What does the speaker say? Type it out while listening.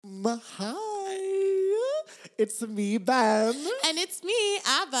Hi, it's me, Ben. And it's me,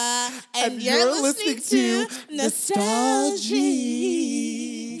 Abba. And you're listening to Nostalgic.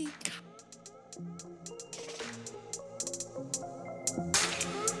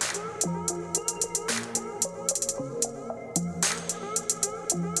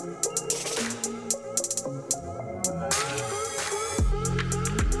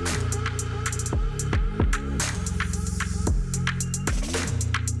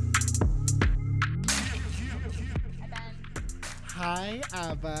 Hi,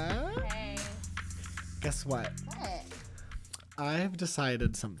 Abba. Hey. Guess what? What? I've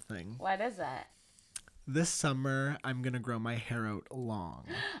decided something. What is it? This summer, I'm going to grow my hair out long.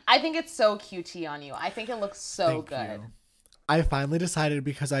 I think it's so cutie on you. I think it looks so Thank good. you. I finally decided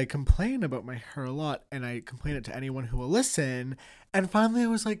because I complain about my hair a lot and I complain it to anyone who will listen. And finally I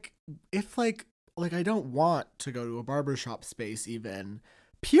was like, if like I don't want to go to a barbershop space even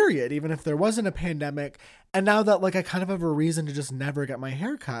if there wasn't a pandemic. And now that like I kind of have a reason to just never get my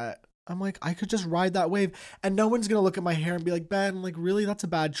hair cut, I'm like, I could just ride that wave and no one's going to look at my hair and be like, Ben, like really, that's a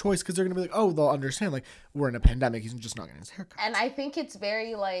bad choice. Cause they're going to be like, oh, they'll understand. Like we're in a pandemic. He's just not getting his hair cut. And I think it's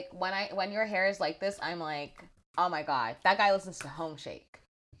very like when your hair is like this, I'm like, oh my God, that guy listens to Home Shake.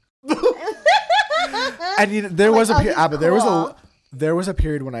 And you know, there was a period, cool. there was a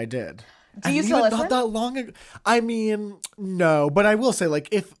period when I did. Do you still listen? Not that long ago. I mean, no, but I will say, like,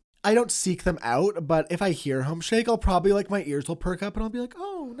 if I don't seek them out, but if I hear Home Shake, I'll probably like my ears will perk up and I'll be like,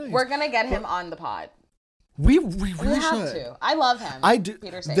 oh, nice. We're gonna get him on the pod. We really We have should. to. I love him. I do.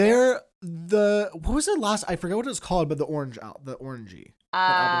 Peter Sager. What was the last? I forget what it's called, but the orangey. album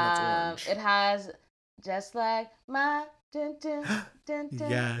that's orange. It has just like my dun, dun, dun, dun,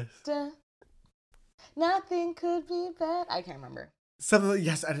 Yes. dun. Nothing could be better. I can't remember.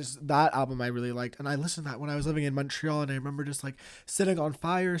 Yes, and that album I really liked, and I listened to that when I was living in Montreal, and I remember just like sitting on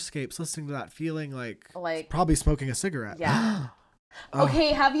fire escapes, listening to that, feeling like probably smoking a cigarette. Yeah. Oh.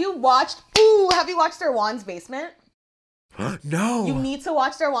 Okay, have you watched their Juan's Basement? No. You need to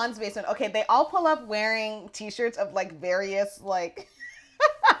watch their Juan's Basement. Okay, they all pull up wearing t-shirts of like various like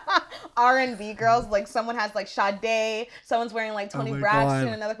R&B girls. Like someone has like Sade, someone's wearing like Toni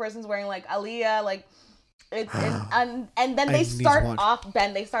Braxton, another person's wearing like Aaliyah, like and then they start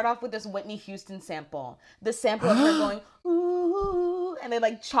off with this Whitney Houston sample. The sample of her going ooh, and they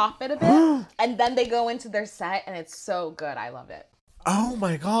like chop it a bit, and then they go into their set, and it's so good. I love it. Oh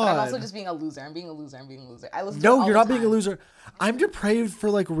my God. But I'm also just being a loser. I'm being a loser. I listen to No, it all you're the not being a time. loser. I'm depraved for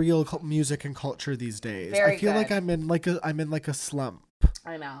like real music and culture these days. Very I feel good. like I'm in like a slump.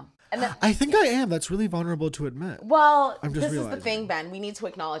 I know. And then, I think I am. That's really vulnerable to admit. well, I'm just this is realizing. the thing, Ben. We need to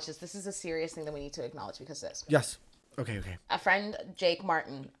acknowledge this. This is a serious thing that we need to acknowledge because this. Yes. Okay. A friend, Jake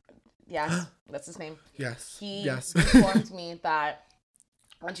Martin, yes, that's his name. Yes. He Yes. informed me that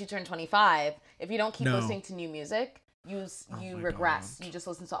once you turn 25, if you don't keep listening to new music, you regress. God. You just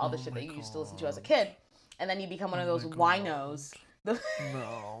listen to all the shit that you used to listen to as a kid, and then you become one of those winos.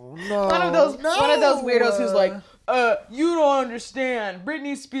 No. One of those weirdos who's like, you don't understand.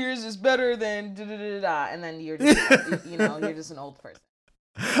 Britney Spears is better than da da da da, and then you're just, you're just an old person.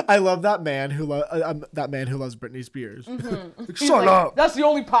 I love that man who loves Britney Spears. Mm-hmm. Like, shut up. That's the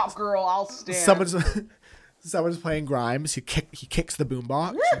only pop girl I'll stand. Someone's playing Grimes. He kicks the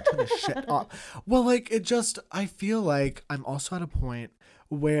boombox and turns the shit off. Well, like I feel like I'm also at a point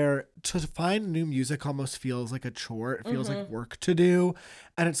where to find new music almost feels like a chore. It feels like work to do,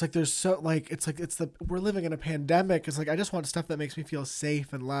 and it's like we're living in a pandemic. It's like I just want stuff that makes me feel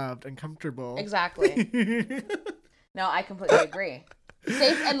safe and loved and comfortable. Exactly. No, I completely agree.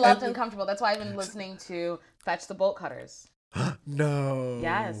 Safe and loved and comfortable. That's why I've been listening to Fetch the Bolt Cutters. No.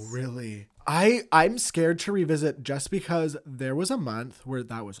 Yes. Really? I'm scared to revisit just because there was a month where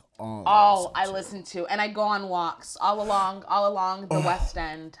that was all I listened to. And I go on walks all along the West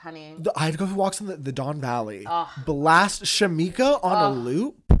End, honey. I'd go for walks in the Don Valley. Blast Shamika on a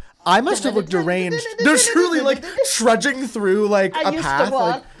loop. I must have looked deranged. They're truly like trudging through like a path. To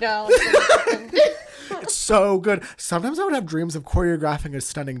walk down. It's so good. Sometimes I would have dreams of choreographing a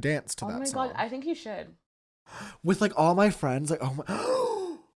stunning dance to that song. Oh my God, I think you should. With like all my friends, like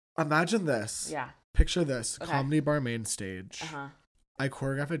imagine this. Yeah. Picture this. Okay. Comedy bar main stage. Uh-huh. I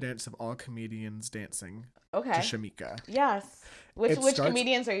choreograph a dance of all comedians dancing to Okay. Shamika. Yes. Which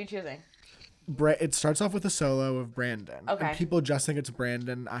comedians are you choosing? It starts off with a solo of Brandon. Okay. And people just think it's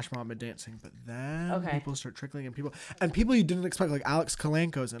Brandon, Ash Mohammed dancing, but then people start trickling and people you didn't expect, like Alex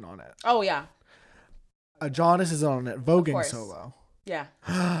Kalenko's in on it. Oh yeah. Jonas is on it, voguing solo. Yeah.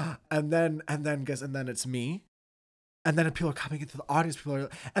 and then it's me. And then people are coming into the audience,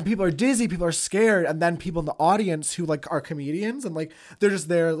 people are dizzy, people are scared, and then people in the audience who like are comedians and like they're just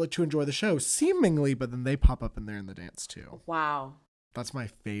there like, to enjoy the show, seemingly, but then they pop up in there in the dance too. Wow. That's my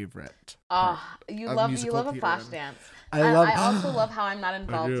favorite. You love a flash dance. I also love how I'm not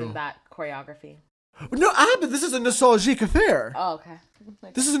involved in that choreography. No, but this is a nostalgique affair. Oh, okay.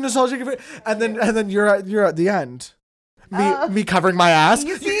 This is a nostalgic affair, and then you're at the end. Me covering my ass.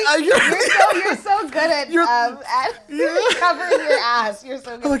 You see, you're so good at covering your ass. You're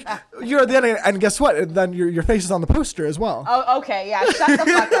so good. Like, you're at the end, and guess what? And then your face is on the poster as well. Oh, okay, yeah. Shut the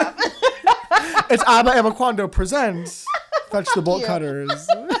fuck up. It's Abba Amaquando presents Fetch the Bolt Cutters.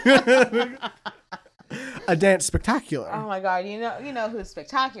 A dance spectacular. Oh my god, you know who's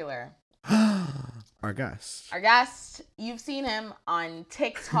spectacular? Our guest. Our guest. You've seen him on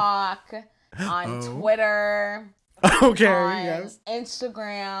TikTok, on Twitter. Okay. On yes.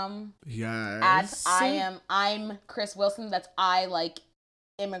 Instagram. Yes. I'm Chris Wilson. That's I like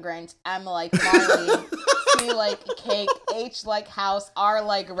immigrant. M like Molly. C like cake. H like house. R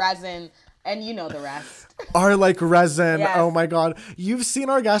like resin. And you know the rest. R like resin. Yes. Oh my god. You've seen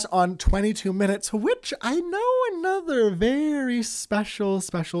our guest on 22 Minutes, which I know another very special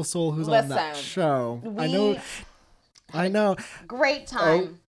soul who's on that show. I know. Great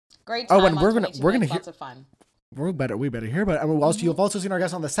time. Great time. Oh, and we're gonna hear lots of fun. We better hear about it. And also, you've also seen our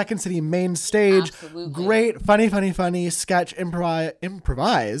guest on the Second City main stage. Absolutely. Great, funny sketch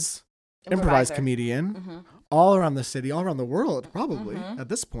improvised comedian. All around the city, all around the world, probably at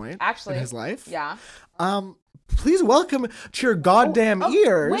this point. Actually, in his life. Yeah. Please welcome to your goddamn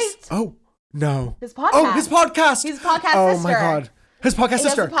ears. Wait. Oh no. His podcast. Oh, his podcast. His podcast oh sister. My god. His podcast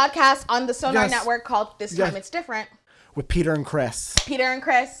sister. He does a podcast on the Sonar Network called This Time It's Different. With Peter and Chris. Peter and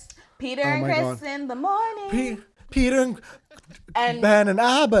Chris in the morning. Peter and Ben and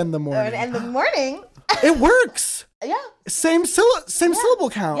Abba in the morning. And the morning. It works. Yeah. Same syllable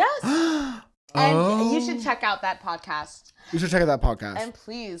count. Yes. And you should check out that podcast. You should check out that podcast. And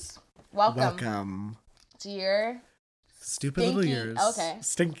please welcome to your stupid little ears. Okay.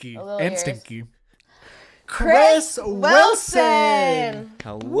 Stinky and ears. stinky. Chris Wilson.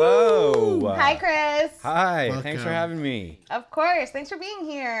 Hello. Woo. Hi, Chris. Hi. Welcome. Thanks for having me. Of course. Thanks for being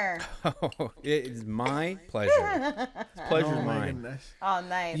here. Oh, it is my pleasure. It's pleasure Oh my mine. goodness. Oh,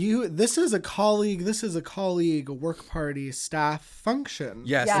 nice. This is a colleague work party staff function.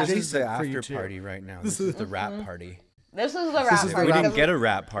 Yes, Yeah. this is the For you after too. party right now. This is the rap party. This is the rap is the party. We didn't rap- get a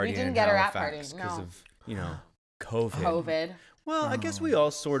rap party We didn't in get a rap Halifax party, no. because of, COVID. COVID. Well, I guess we all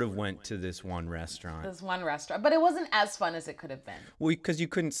sort of went to this one restaurant. This one restaurant. But it wasn't as fun as it could have been. Well, because you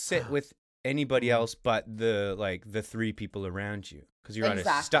couldn't sit with anybody else but the three people around you. Because you're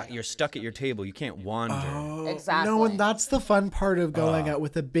Exactly. you're stuck at your table. You can't wander. Oh, Exactly. No, and that's the fun part of going out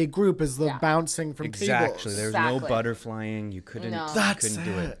with a big group is the bouncing from Exactly. tables. There was no Exactly. butterflying. You couldn't. No. You That's couldn't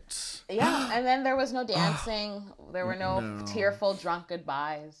do it. it. Yeah. And then there was no dancing. There were no tearful, drunk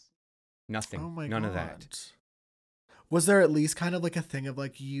goodbyes. Nothing. Oh my None god. of that. Was there at least kind of like a thing of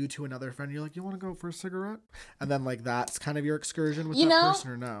like you to another friend? You're like, you want to go for a cigarette? And then like that's kind of your excursion with that person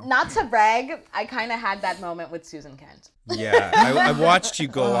or no? Not to brag, I kind of had that moment with Susan Kent. Yeah, I watched you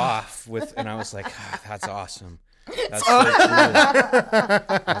go off with, and I was like, that's awesome. That's so cool.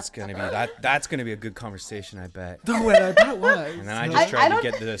 That's gonna be a good conversation, I bet. No, and I bet it was. And then I just tried to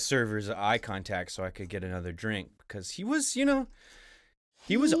get the server's eye contact so I could get another drink because he was,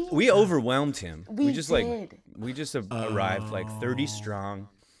 we overwhelmed him. We just did. Arrived like 30 strong,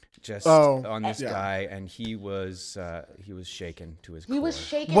 just Oh, on this yeah. guy, and he was shaken to his core. He was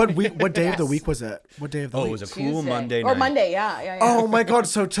shaking. What day of the Yes. week was it? What day of the week? it was a cool Tuesday. Monday Or night. Monday, yeah. Oh my god!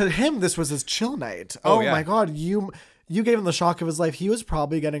 So to him, this was his chill night. Oh, Oh yeah. my god! You gave him the shock of his life. He was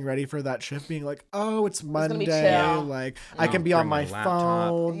probably getting ready for that shift, being like, "Oh, it's gonna be Monday. chill. Like I can be on Bring my my laptop.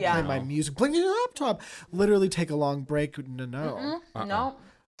 phone, Yeah. play my music, bring your laptop, literally take a long break." No, No.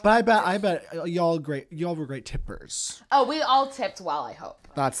 but I bet y'all were great tippers. Oh, we all tipped well, I hope.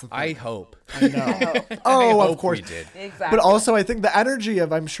 That's the thing. I hope. I know. I Oh, hope of course. we did. Exactly. But also, I think the energy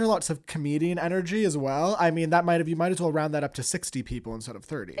of, I'm sure lots of comedian energy as well. I mean, you might as well round that up to 60 people instead of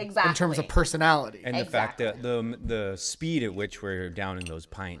 30. In terms Exactly. of personality. And the fact that the speed at which we're downing those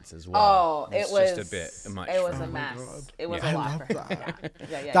pints as well. Oh, it was just a bit much. It was for a me. mess. It was I a lot love for him. that.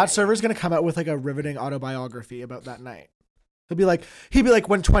 Yeah. That server's going to come out with like a riveting autobiography about that night. He'd be like,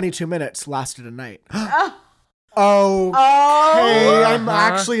 when 22 minutes lasted a night. Oh, hey, I'm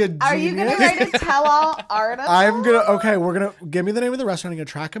actually a genius. Are you gonna write a tell-all article? We're gonna give me the name of the restaurant. I'm gonna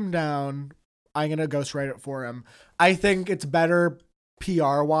track him down. I'm gonna ghostwrite it for him. I think it's better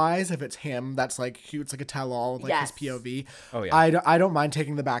PR wise, if it's him, that's like it's like a tell all, like his POV. Oh yeah. I don't mind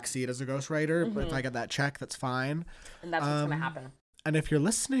taking the back seat as a ghostwriter, but if I get that check, that's fine. And that's what's gonna happen. And if you're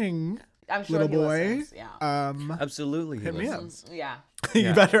listening, I'm sure little boy, listens. Yeah. Absolutely, hit me up. Yeah.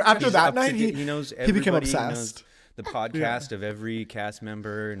 You better. After that night, he knows. He became Everybody obsessed. knows the podcast of every cast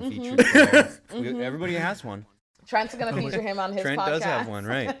member and featured player. Everybody has one. Trent's gonna feature him on his Trent podcast. does have one,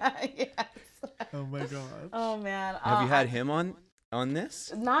 right? Yes. Oh my god. Oh man. Have you had him on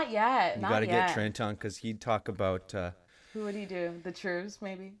this? Not yet. You Not got to yet. get Trent on because he'd talk about. Who would he do? The Trues,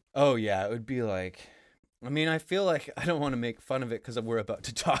 maybe. Oh yeah, it would be like. I mean, I feel like I don't want to make fun of it because we're about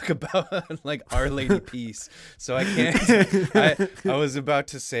to talk about like Our Lady Peace, so I can't. I was about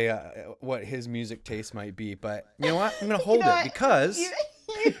to say what his music taste might be, but you know what? I'm gonna hold it because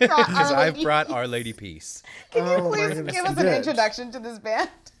I've brought Our Lady Peace. Can you please give us an introduction to this band?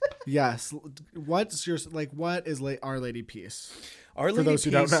 Yes. What's your what is Our Lady Peace? Our Lady those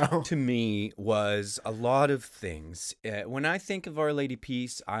who Peace don't know. to me was a lot of things. When I think of Our Lady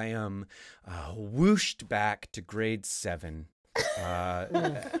Peace, I am whooshed back to grade 7.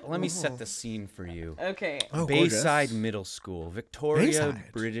 Let me set the scene for you. Okay. Oh, Bayside gorgeous. Middle School, Victoria, Bayside?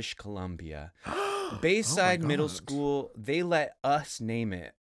 British Columbia. Bayside Middle God. School, they let us name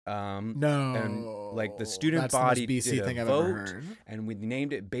it. No. And like the student That's body the most BC did thing a I've ever vote, heard. and we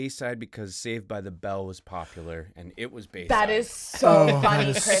named it Bayside because Saved by the Bell was popular, and it was Bayside. That is so Oh, funny,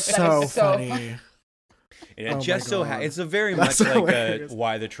 that is Chris. so That is so funny. And it Oh just my so God. it's a very That's much like hilarious.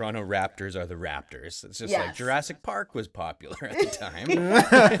 why the Toronto Raptors are the Raptors. It's just like Yes. Jurassic Park was popular at the time.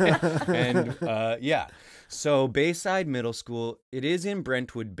 And yeah. So Bayside Middle School, it is in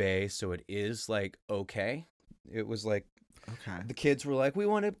Brentwood Bay, so it is like okay. It was like Okay. the kids were like, we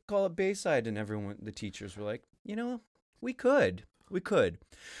want to call it Bayside, and the teachers were like, we could.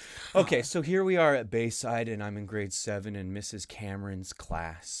 Okay, so here we are at Bayside, and I'm in grade 7 in Mrs. Cameron's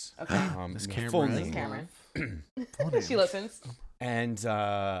class. Okay. Miss Full Cameron. name. Cameron. Full name. She listens. And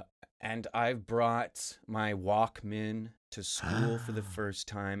I've brought my Walkman to school for the first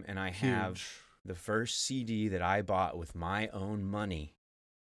time, and I have Huge. the first CD that I bought with my own money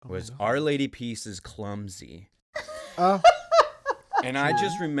Oh was my God. Our Lady Peace's Clumsy. Oh, And I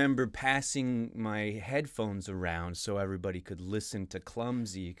just remember passing my headphones around so everybody could listen to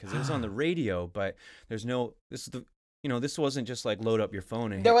Clumsy because it was on the radio, but this wasn't just like load up your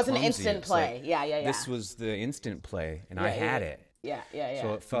phone and There hit was an Clumsy. instant It's like, play. Yeah. This was the instant play, and I Yeah, had yeah. it. Yeah.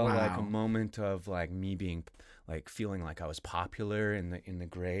 So it felt like a Wow. moment of like me being like feeling like I was popular in the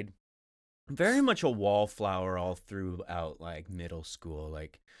grade. Very much a wallflower all throughout like middle school,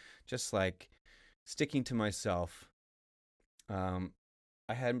 like just like sticking to myself.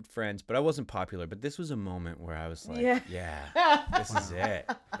 I had friends, but I wasn't popular. But this was a moment where I was like, yeah, this is it.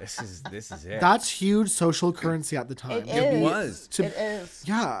 This is it. that's huge social currency at the time. It To is. be- was. to- It is.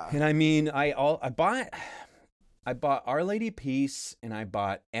 Yeah. And I mean, I bought Our Lady Peace, and I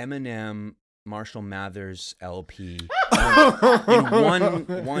bought Eminem, Marshall Mathers LP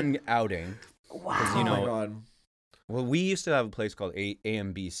in one outing. Wow. you Oh know, my God. Well, we used to have a place called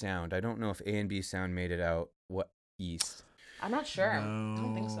A&B Sound. I don't know if A&B Sound made it out east. I'm not sure. I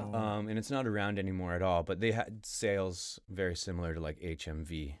don't think so. No. And it's not around anymore at all. But they had sales very similar to like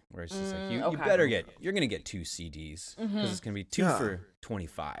HMV, where it's just like you okay. you're gonna get 2 CDs because it's gonna be 2 Yeah. for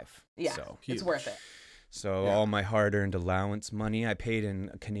 $25. Yeah. So It's worth it. So all my hard-earned allowance money, I paid in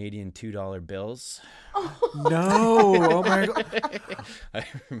Canadian $2 bills. No. Oh my God. I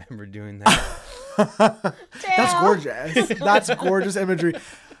remember doing that. That's gorgeous. That's gorgeous imagery.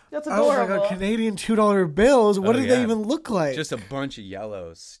 That's Oh my adorable. God. Canadian $2 bills. What Oh, do they yeah. even look like? Just a bunch of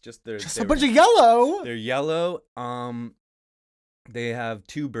yellows. Just a bunch of yellow. They're yellow. They have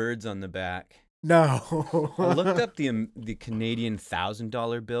 2 birds on the back. No. I looked up the Canadian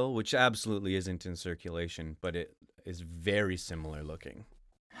 $1,000 bill, which absolutely isn't in circulation, but it is very similar looking.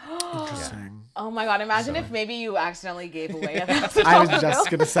 Interesting. Oh my God! Imagine if maybe you accidentally gave away $1,000. I was just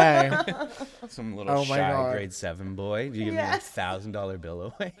gonna say. Some little Oh my shy God. grade 7 boy. Do you give Yes. me a $1,000 bill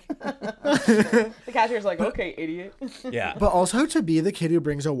away? The cashier's like, okay, idiot. Yeah. But also to be the kid who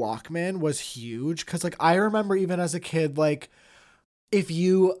brings a Walkman was huge. Cause like I remember even as a kid, like if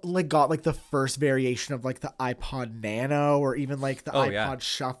you like got like the first variation of like the iPod Nano or even like the Oh, iPod yeah.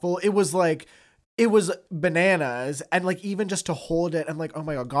 Shuffle, it was bananas. And like even just to hold it and like, oh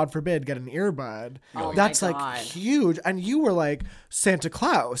my God forbid, get an earbud. Oh my That's like God. huge. And you were like Santa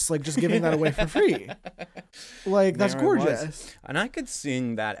Claus, like just giving that away for free. Like that's There I was. gorgeous. And I could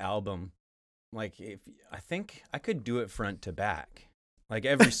sing that album. Like I think I could do it front to back. Like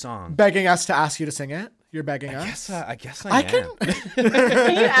every song. Begging us to ask you to sing it? You're begging us? I guess I am.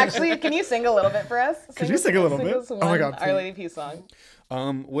 Can you sing a little bit for us? Could you sing a little bit? Oh my God. Our Lady Peace song.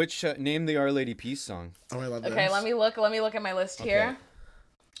 Name the Our Lady Peace song. Oh, I love this. Okay, let me look at my list here.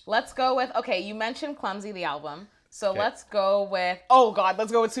 Let's go with, you mentioned Clumsy, the album. So let's go with,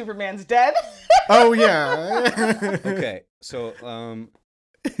 let's go with Superman's Dead. Oh, yeah. Okay, so,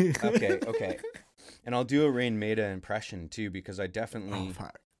 okay. And I'll do a Rain Maida impression, too, because I definitely... Oh,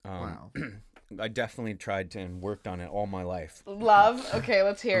 fuck. Wow. I definitely tried to and worked on it all my life. Love. Okay,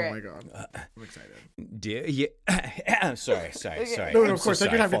 let's hear it. Oh, my God. I'm excited. Sorry. No, of course.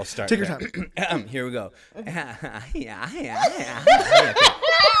 Take your time. False start Take your there. time. Here we go.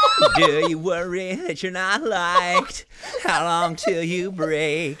 Do you worry that you're not liked? How long till you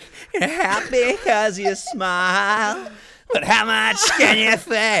break? You're happy because you smile. But how much can you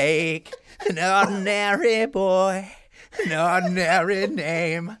fake? An ordinary boy, an ordinary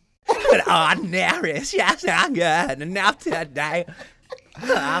name. But ordinary's just not good enough today.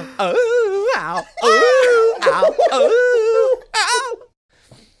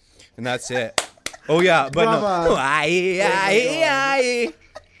 And that's it. Oh yeah, but no.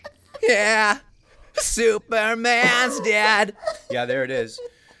 Yeah, Superman's dead. Yeah, there it is.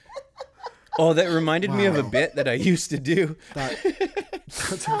 Oh, that reminded me of a bit that I used to do.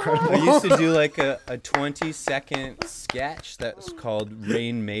 That's incredible. I used to do like a 20-second sketch that's called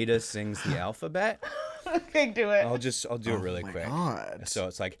Rain Maida Sings the Alphabet. Okay, do it. I'll do it really quick. God. So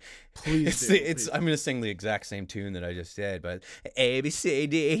it's like, Please I'm gonna sing the exact same tune that I just did, but A B C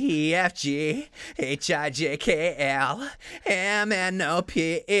D E F G H I J K L M N O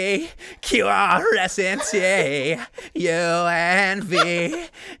P E Q R S N T U N V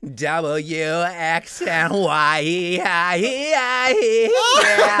W X and Y E I E I E.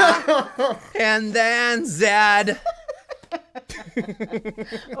 Yeah. And then Z.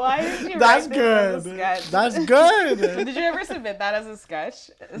 Why did you That's write good. this as a sketch? That's good. Did you ever submit that as a sketch?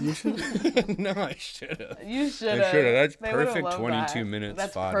 You should. No, I should have. You should have. That's They would've perfect loved 22 that. minutes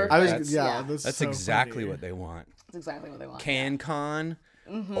That's fodder. perfect. That's so exactly funny. what they want. That's exactly what they want. CanCon,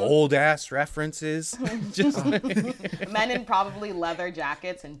 old ass references. Just Men in probably leather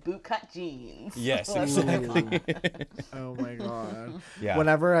jackets and bootcut jeans. yes, Let's exactly. Oh my God. Yeah.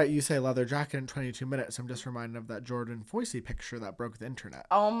 Whenever you say leather jacket in 22 minutes, I'm just reminded of that Jordan Foisey picture that broke the internet.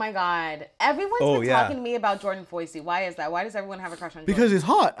 Oh my God. Everyone's been talking to me about Jordan Foisey. Why is that? Why does everyone have a crush on Jordan? Because he's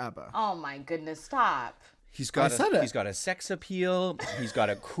hot, Abba. Oh my goodness, stop. He's got it. he's got a sex appeal. He's got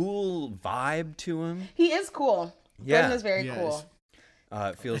a cool vibe to him. He is cool. Yeah. Jordan is very He cool. is.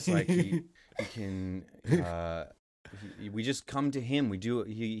 It feels like he can. We just come to him. We do.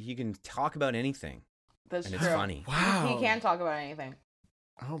 He can talk about anything, That's and true. it's funny. Wow. He can talk about anything.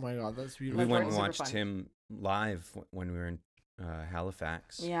 Oh my God, that's We beautiful. went and Jordan's super watched fun. him live when we were in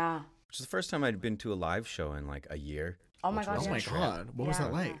Halifax. Yeah. Which is the first time I'd been to a live show in like a year. Oh my which God. was Oh a my trip. God, what was Yeah.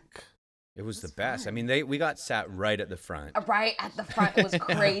 that like? It was the It's best. I fun. mean, we got sat right at the front. Right at the front. It was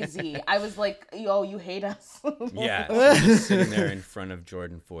crazy. I was like, yo, you hate us. Yeah, so just sitting there in front of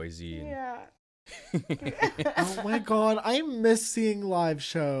Jordan Foisey. And, Yeah. Oh my God, I miss seeing live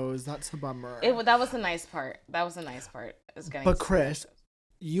shows. That's a bummer. That was the nice part. That was the nice part. Is getting But to see Chris, it.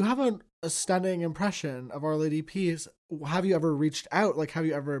 you have a stunning impression of Our Lady Peace. Have you ever reached out? Like, have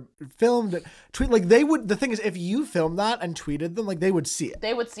you ever filmed it? Tweet? Like, they would. The thing is, if you filmed that and tweeted them, like, they would see it.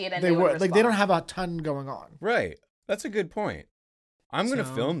 They would see it and They would. Like, they don't respond. have a ton going on. Right. That's a good point. I'm going to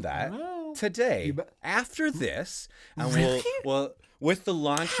So, film I that don't know. today You bet- after this. And Really? we'll with the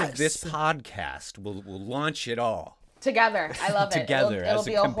launch of this Yes. podcast, we'll launch it all Together. I love it. together It'll as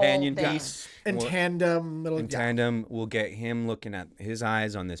be a whole companion thing. piece. In We'll- tandem. In tandem, we'll get him looking at his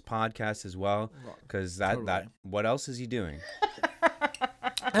eyes on this podcast as well, because that Totally. what else is he doing?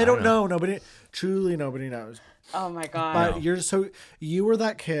 I don't know. Nobody knows. Oh my God. But you were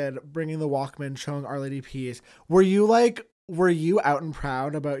that kid bringing the Walkman, showing Our Lady Peace. Were you out and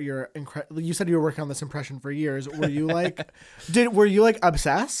proud about your you said you were working on this impression for years. Were you like, were you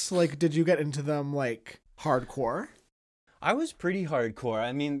obsessed? Like, did you get into them like hardcore? I was pretty hardcore.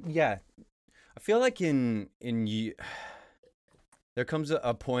 I mean, yeah, I feel like there comes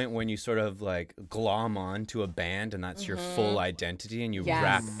a point when you sort of like glom on to a band and that's your full identity and you Yes.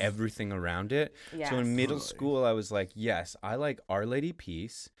 wrap everything around it. Yes. So in middle Totally. school, I was like, yes, I like Our Lady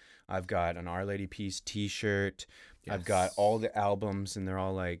Peace. I've got an Our Lady Peace t-shirt. I've got Yes. all the albums and they're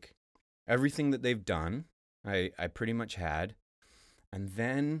all like everything that they've done. I pretty much had. And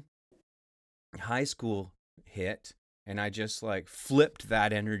then high school hit and I just like flipped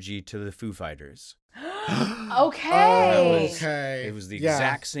that energy to the Foo Fighters. Okay. Okay. It was the Yeah.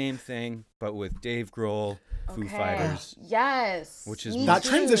 exact same thing, but with Dave Grohl Foo Fighters. Yes. Which is that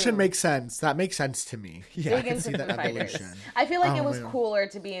transition makes sense. That makes sense to me. Yeah, I can see that evolution. I feel like it was cooler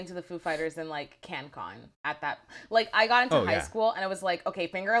to be into the Foo Fighters than like CanCon at that. Like I got into high school and I was like, okay,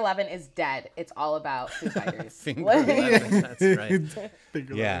 Finger 11 is dead. It's all about Foo Fighters. Finger 11, that's right.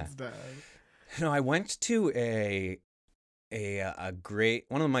 Finger 11's dead. No, I went to a great,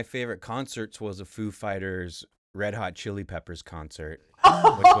 one of my favorite concerts was a Foo Fighters Red Hot Chili Peppers concert, which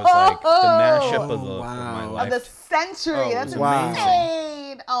was like the mashup of my life. Of the century. That's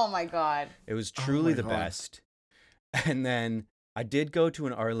insane. Oh my God. It was truly the best. And then I did go to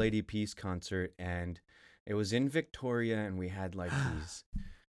an Our Lady Peace concert, and it was in Victoria, and we had like these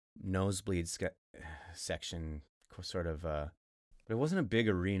nosebleed section sort of, but it wasn't a big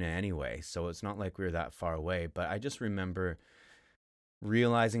arena anyway, so it's not like we were that far away. But I just remember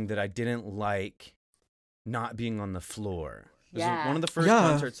realizing that I didn't like not being on the floor. It was one of the first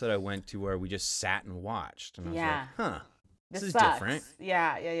concerts that I went to where we just sat and watched, and I was like, huh, this is sucks. Different.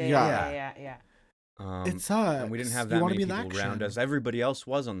 Yeah. It sucks. And we didn't have that many people around us. Everybody else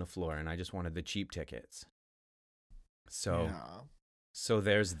was on the floor, and I just wanted the cheap tickets. So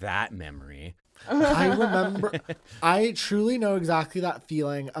there's that memory. I remember, I truly know exactly that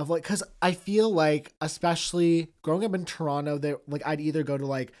feeling of like, because I feel like, especially growing up in Toronto, like I'd either go to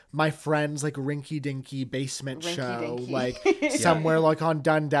like my friend's like rinky dinky basement show, like somewhere like on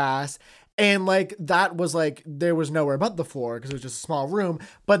Dundas. And like that was like, there was nowhere but the floor because it was just a small room.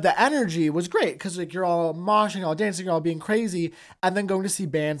 But the energy was great because like you're all moshing, all dancing, you're all being crazy. And then going to see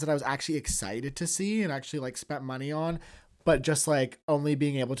bands that I was actually excited to see and actually like spent money on. But just like only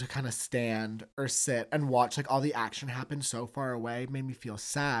being able to kind of stand or sit and watch like all the action happen so far away made me feel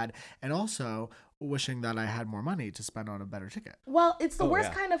sad. And also wishing that I had more money to spend on a better ticket. Well, it's the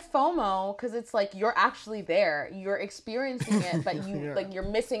worst kind of FOMO because it's like you're actually there, you're experiencing it, but you like you're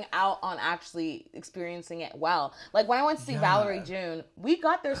missing out on actually experiencing it well. Like when I went to see Valerie June, we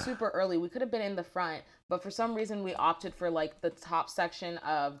got there super early. We could have been in the front, but for some reason we opted for like the top section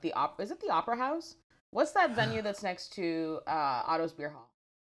of the Is it the Opera House? What's that venue that's next to Otto's Beer Hall?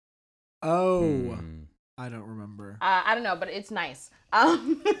 I don't remember. I don't know, but it's nice.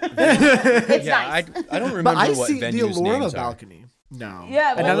 It's nice. I don't remember what venues names are. The allure of a balcony. No.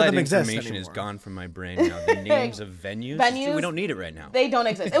 Yeah, and none of them exist information anymore. is gone from my brain now. The names of venues, we don't need it right now. They don't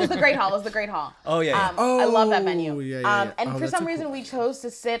exist. It was the Great Hall. Oh yeah. I love that venue. Yeah. And for some reason we chose to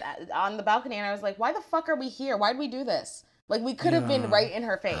sit on the balcony, and I was like, why the fuck are we here? Why did we do this? Like we could have been right in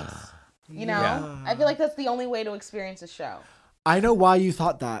her face. You know, I feel like that's the only way to experience a show. I know why you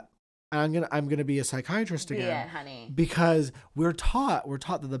thought that. And I'm gonna be a psychiatrist again. Yeah, honey. Because we're taught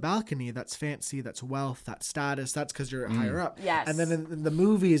that the balcony, that's fancy, that's wealth, that's status, that's because you're higher up. Yes. And then in the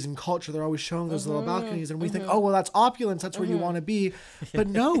movies and culture, they're always showing those little balconies, and we think, oh well, that's opulence, that's where you want to be. But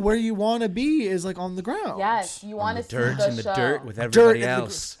no, where you want to be is like on the ground. Yes, you want to see dirt the in the show. dirt with everybody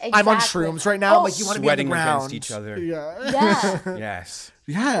else. Exactly. I'm on shrooms right now. Like you want to be on the Sweating ground against each other. Yeah. Yes.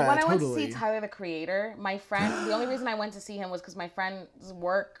 Yeah, when I totally. went to see Tyler the Creator, my friend, the only reason I went to see him was because my friend's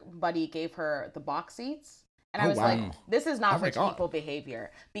work buddy gave her the box seats. And I was like, this is not rich people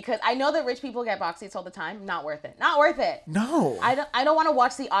behavior. Because I know that rich people get box seats all the time. Not worth it. Not worth it. No. I don't want to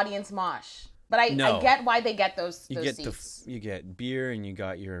watch the audience mosh. But I get why they get those seats. You get beer and you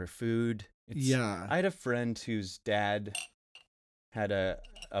got your food. I had a friend whose dad had a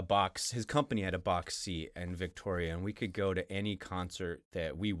box, his company had a box seat in Victoria, and we could go to any concert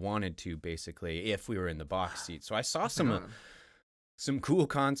that we wanted to, basically, if we were in the box seat. So I saw some cool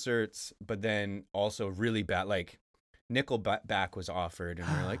concerts, but then also really bad, like Nickelback was offered, and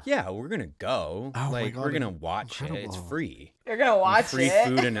we were like, yeah, we're gonna go. Oh like we're gonna watch it. It's free. You're gonna watch free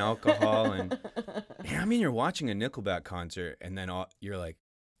food and alcohol, and I mean, you're watching a Nickelback concert, and then you're like,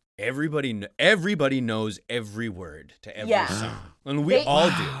 everybody knows every word to every song, and we all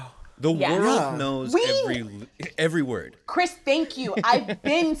do. The world knows every word. Chris, thank you. I've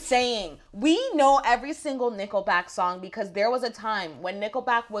been saying we know every single Nickelback song because there was a time when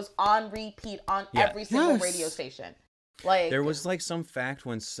Nickelback was on repeat on every single radio station. Like there was like some fact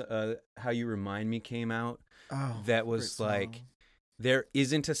when How You Remind Me came out that was like there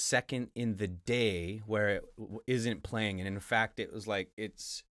isn't a second in the day where it isn't playing, and in fact it was like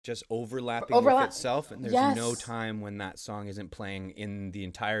it's just overlapping with itself, and there's no time when that song isn't playing in the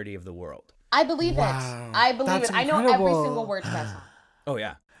entirety of the world. I believe it. I believe it. I know every single word to that song. Oh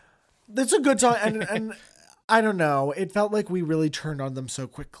yeah, that's a good song, and I don't know. It felt like we really turned on them so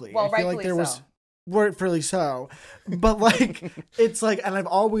quickly. Well, I feel like there was rightfully so, but like it's like, and I've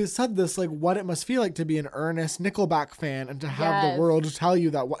always said this, like what it must feel like to be an earnest Nickelback fan and to have the world tell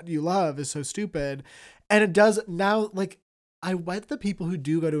you that what you love is so stupid, and it does now. Like I bet the people who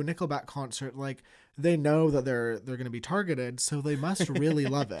do go to a Nickelback concert, like, they know that they're going to be targeted, so they must really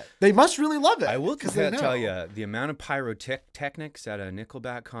love it. They must really love it. I will tell you, the amount of pyrotechnics at a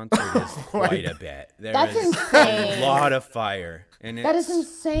Nickelback concert is quite a bit. That's insane. A lot of fire. And that is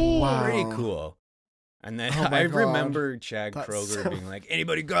insane. Wow. Pretty cool. And then I remember Chad Kroeger being like,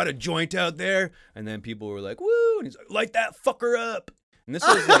 anybody got a joint out there? And then people were like, woo. And he's like, light that fucker up. And this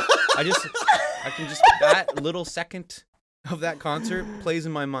was like, that little second of that concert plays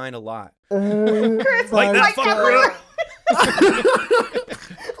in my mind a lot. Chris, light that fucker up.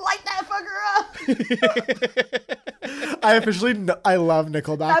 Light that fucker up. I love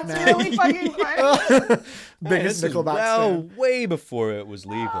Nickelback. That's really fucking funny. Biggest Nickelback fan. Way before it was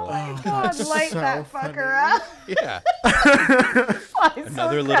legal. Oh my God, light so that fucker up. Yeah.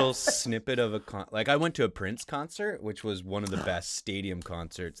 Another little snippet of like I went to a Prince concert, which was one of the best stadium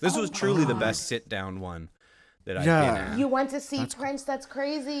concerts. This was truly the best sit down one that I've been at. You went to see Prince? That's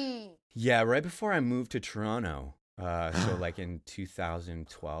crazy. Yeah, right before I moved to Toronto. So like in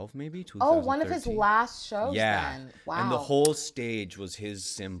 2012, maybe 2013. Oh, one of his last shows. Yeah. Then. Wow. And the whole stage was his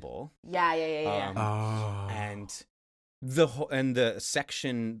symbol. Yeah. And the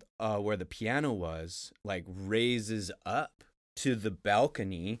section where the piano was like raises up to the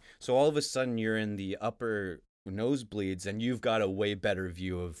balcony, so all of a sudden you're in the upper nosebleeds, and you've got a way better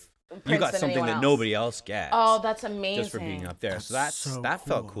view of. Prince you got something that nobody else gets. Oh, that's amazing. Just for being up there. That cool.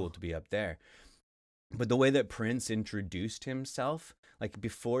 felt cool to be up there. But the way that Prince introduced himself, like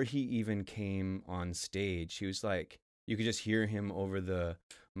before he even came on stage, he was like, you could just hear him over the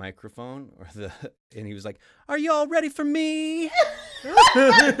microphone and he was like, "Are y'all ready for me?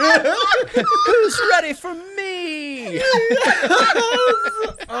 Who's ready for me?"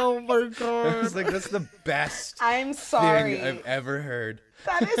 Oh my God. I was like, that's the best I'm sorry. thing I've ever heard.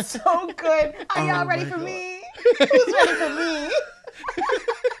 That is so good. Are y'all ready for me? Who's ready for me?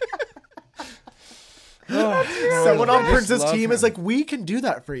 Someone on Prince's team is like, we can do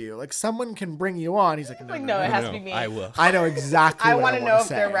that for you. Like, someone can bring you on. He's like, no, it has to be me. I will. I know exactly. I want to know if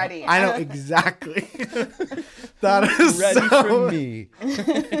they're ready. I know exactly. That is ready so... for me.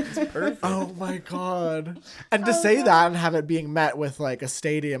 It's perfect. Oh my God! And to say that and have it being met with like a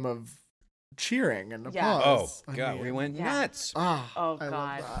stadium of cheering and applause. Oh God, we went nuts. Oh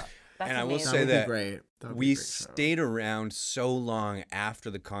God. That's and I will amazing. say that great. We stayed around so long after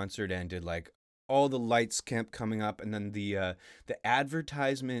the concert ended, like all the lights kept coming up, and then the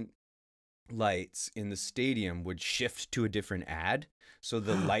advertisement lights in the stadium would shift to a different ad, so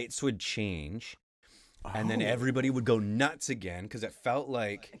the lights would change, and then everybody would go nuts again because it felt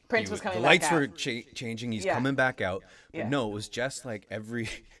like Prince was coming the back lights out. were changing. He's coming back out, but no, it was just like every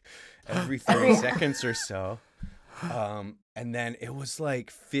 30 seconds or so. And then it was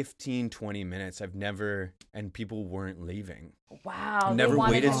like 15-20 minutes. And people weren't leaving. Wow. Never they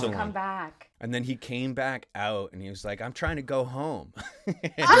wanted waited him so to come long. back. And then he came back out and he was like, "I'm trying to go home."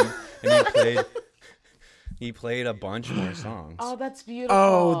 and he played a bunch more songs. Oh, that's beautiful.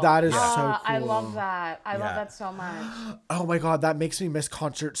 Oh, that is so cool. I love that. I love that so much. Oh my God, that makes me miss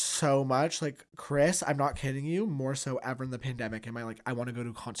concerts so much. Like, Chris, I'm not kidding you, more so ever in the pandemic. Am I like, I want to go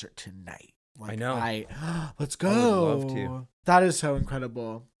to a concert tonight. Like, I know. Let's go. I would love to. That is so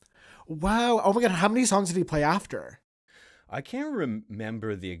incredible. Wow. Oh my God, how many songs did he play after? I can't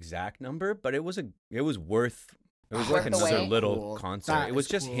remember the exact number, but it was worth. It was like Worth the another wait. little Cool. concert. That It was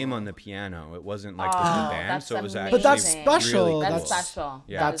is just him cool. on the piano. It wasn't like with the band, that's so it was amazing. actually But that's special. really That's cool. special.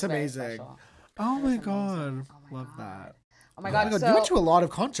 Yeah. That That's is very amazing. special. Oh That my is God. amazing. Oh my Love God. that. Oh my Oh God. my God, So, you went to a lot of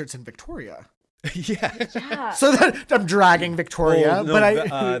concerts in Victoria. Yeah. yeah. So that I'm dragging Victoria, Well, no,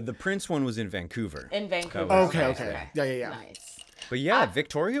 but the Prince one was in Vancouver. In Vancouver. That was Okay, nice. okay. Yeah. Nice. But yeah,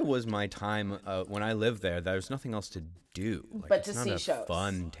 Victoria was my time when I lived there. There was nothing else to do. Like, But it's to not see a shows.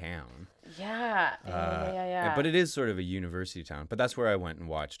 fun town. Yeah. Yeah. But it is sort of a university town. But that's where I went and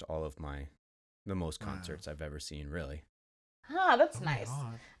watched all of the most concerts I've ever seen, really. Huh, that's nice.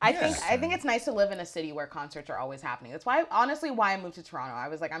 God. I think it's nice to live in a city where concerts are always happening. That's why I moved to Toronto. I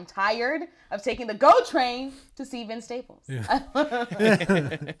was like, I'm tired of taking the GO train to see Vince Staples.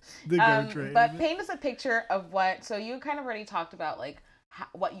 The GO train. But paint us a picture of so you kind of already talked about like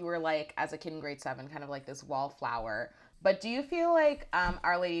what you were like as a kid in grade 7, kind of like this wallflower. But do you feel like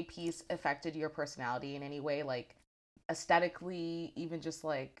Our Lady Peace affected your personality in any way, like aesthetically, even just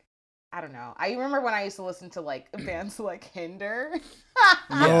like, I don't know. I remember when I used to listen to like bands like Hinder.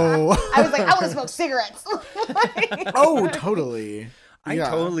 No. I was like, I want to smoke cigarettes. Oh, totally.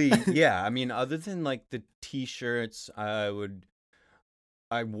 I mean, other than like the t-shirts, I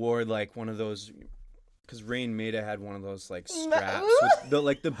wore like one of those because Rain Maida had one of those like straps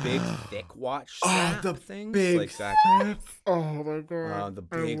with the big thick watch strap the things, big like that. Oh my god, the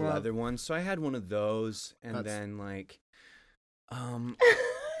big leather ones. So I had one of those, and then like, oh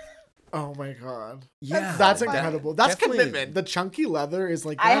my god, yeah, that's incredible. That's definitely commitment. The chunky leather is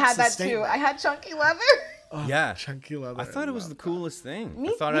like. I had that too. I had chunky leather. Oh, yeah, chunky leather. I thought it was the coolest thing. Me,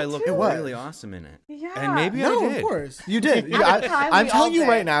 I thought me I looked too. really awesome in it. Yeah, and maybe no, I did. Of course you did. I'm telling you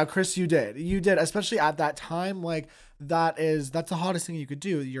right now, Chris, you did. You did, especially at that time. Like that's the hottest thing you could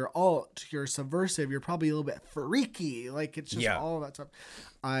do. You're alt, you're subversive, you're probably a little bit freaky. Like it's just all that stuff.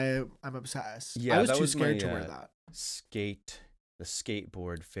 I'm obsessed. Yeah, I was that too was scared my, to wear that. The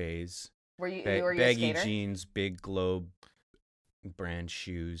skateboard phase. Were you baggy a skater? jeans, big Globe brand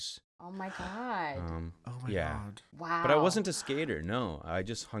shoes. Oh my god. Oh my god. Wow. But I wasn't a skater. No, I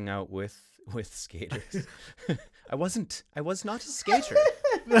just hung out with skaters. I was not a skater.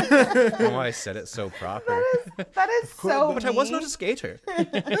 Oh, I said it so proper. That is so. But I was not a skater.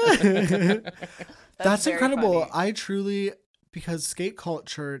 That's incredible. Funny. I truly, because skate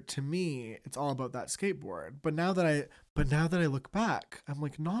culture to me, it's all about that skateboard. But now that I look back, I'm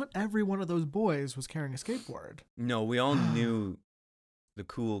like, not every one of those boys was carrying a skateboard. No, we all knew the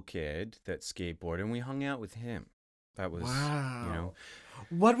cool kid that skateboarded, and we hung out with him. That was,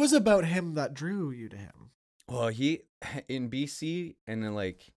 What was about him that drew you to him? Well, he in BC, and then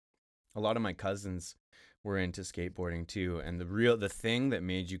like a lot of my cousins were into skateboarding too. And the thing that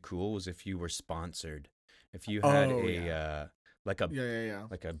made you cool was if you were sponsored, if you had like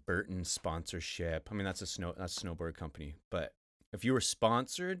a Burton sponsorship. I mean, that's a snowboard company, but if you were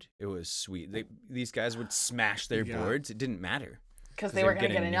sponsored, it was sweet. These guys would smash their boards. It didn't matter. Because they were going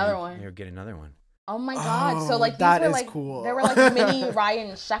to get another one. They would get another one. Oh my god! So like these that were is like cool. There were like mini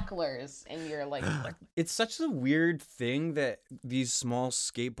Ryan Shecklers in your like. It's such a weird thing that these small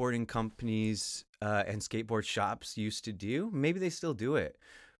skateboarding companies and skateboard shops used to do. Maybe they still do it,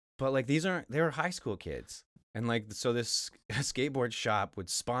 but like they were high school kids, and like so this skateboard shop would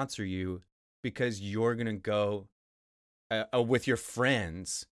sponsor you because you're gonna go with your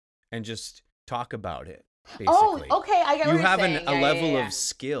friends and just talk about it. Basically. Oh, okay, I get what you you're have saying. a level of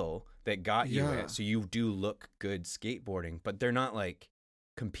skill that got you Yeah. it, so you do look good skateboarding, but they're not like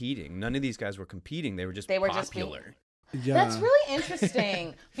competing. None of these guys were competing. They were just popular. Yeah. That's really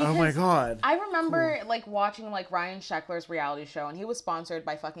interesting. Oh my god. I remember like watching like Ryan Sheckler's reality show, and he was sponsored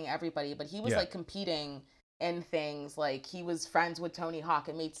by fucking everybody, but he was like competing in things. Like he was friends with Tony Hawk.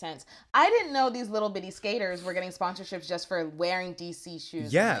 It made sense. I didn't know these little bitty skaters were getting sponsorships just for wearing DC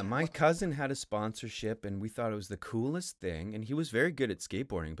shoes. Yeah, like, my cousin had a sponsorship, and we thought it was the coolest thing. And he was very good at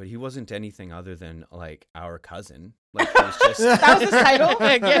skateboarding, but he wasn't anything other than like our cousin. Like he was just that was his title.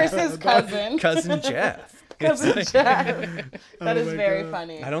 Chris's cousin. Cousin Jeff. Cousin Jeff. That is very God.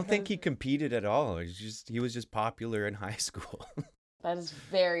 funny. I don't think he competed at all. He was just popular in high school. That is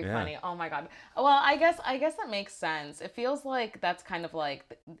very funny. Oh my god. Well, I guess that makes sense. It feels like that's kind of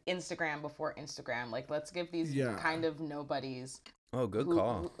like Instagram before Instagram. Like let's give these kind of nobodies. Oh, good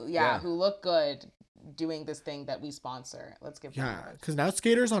call. Who look good doing this thing that we sponsor. Let's give them because now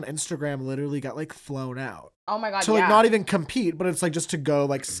skaters on Instagram literally got like flown out. Oh my god. To like not even compete, but it's like just to go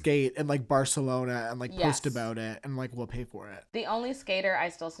like skate in like Barcelona and like post about it, and like we'll pay for it. The only skater I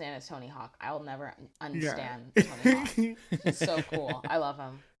still stand is Tony Hawk. I'll never understand Tony Hawk. He's so cool. I love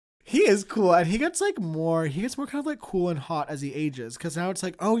him. He is cool, and he gets more kind of like cool and hot as he ages, because now it's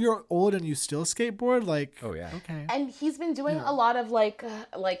like, oh, you're old and you still skateboard, like, oh yeah, okay. And he's been doing a lot of like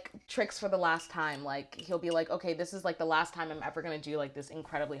tricks for the last time. Like he'll be like, okay, this is like the last time I'm ever gonna do like this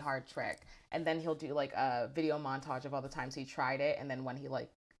incredibly hard trick, and then he'll do like a video montage of all the times he tried it, and then when he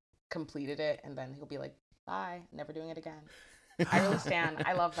like completed it, and then he'll be like, bye, never doing it again. I really stand.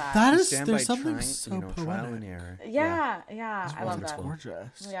 I love that. There's something so poetic. Trial and error. Yeah. I love that. It's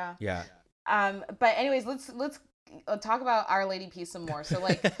gorgeous. Yeah. But anyways, let's talk about Our Lady Peace some more. So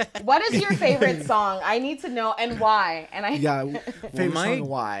like, what is your favorite song? I need to know, and why. And favorite song,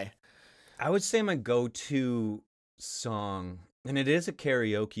 why? I would say my go-to song, and it is a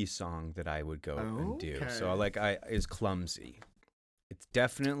karaoke song that I would go and do. So like, is Clumsy. It's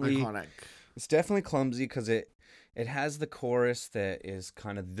definitely iconic. It's definitely clumsy because it has the chorus that is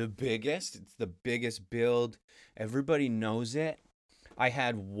kind of the biggest. It's the biggest build. Everybody knows it. I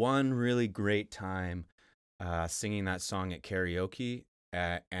had one really great time singing that song at karaoke,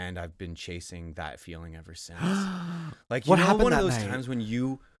 and I've been chasing that feeling ever since. Like, what happened one that of those night? times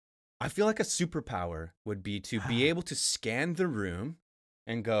when I feel like a superpower would be to be able to scan the room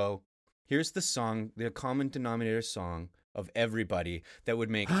and go, here's the song, the common denominator song of everybody that would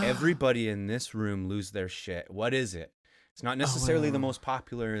make everybody in this room lose their shit. What is it? It's not necessarily the most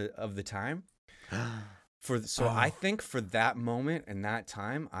popular of the time, I think for that moment and that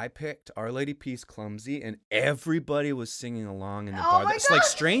time, I picked Our Lady Peace Clumsy, and everybody was singing along in the bar. It's like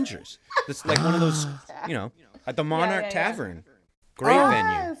strangers. It's like one of those, at the Monarch Tavern. Great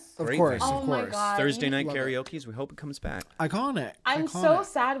venue. Great Of course, venue. of course. God. Thursday night karaoke's. We hope it comes back. Iconic. I'm so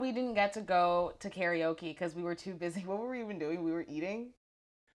sad we didn't get to go to karaoke because we were too busy. What were we even doing? We were eating.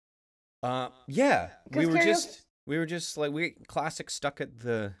 Yeah, we were just like classic stuck at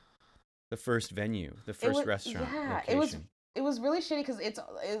the first venue, the first restaurant. Yeah, location. it was really shitty because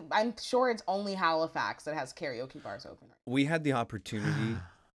I'm sure it's only Halifax that has karaoke bars open. We had the opportunity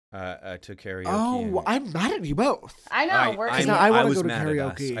to karaoke. Oh, I'm mad at you both. I know. I want to go to mad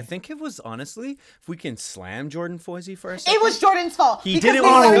karaoke. At us. I think it was honestly, if we can slam Jordan Foisey for a It second. was Jordan's fault. He didn't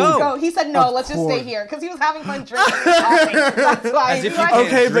want to go. He said, no, let's just stay here because he was having fun drinking and talking. That's why. As if you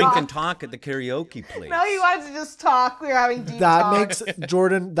can't drink and talk at the karaoke place. No, he wanted to just talk. We were having deep That talk.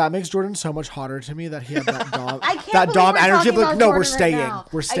 makes Jordan so much hotter to me that he had that Dom energy. Like, no, we're staying.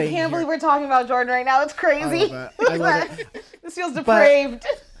 We're staying. I can't believe we're talking about Jordan right now. It's crazy. I love it. This feels depraved.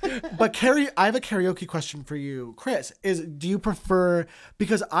 But I have a karaoke question for you, Chris. Do you prefer,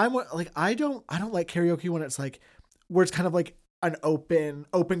 because I don't like karaoke when it's like where it's kind of like an open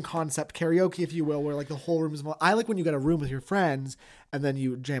concept karaoke, if you will, where like the whole room is. I like when you get a room with your friends and then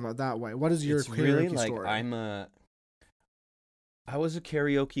you jam out that way. What is your karaoke story? I was a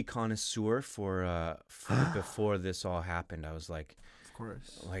karaoke connoisseur for before this all happened. I was like, of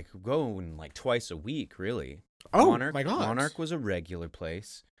course, like going like twice a week, really. Oh Monarch, my God! Monarch was a regular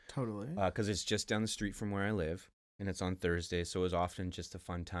place. Totally. Because it's just down the street from where I live, and it's on Thursday, so it was often just a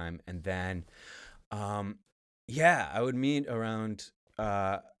fun time. And then, I would meet around.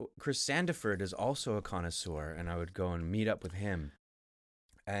 Chris Sandiford is also a connoisseur, and I would go and meet up with him.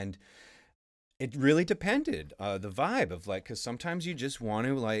 And it really depended, the vibe of like, because sometimes you just want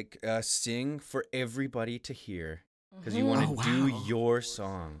to sing for everybody to hear. Because you want to do your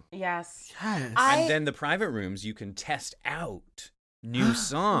song. Yes. And then the private rooms, you can test out new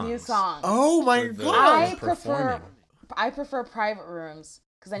songs. Oh my God. I prefer private rooms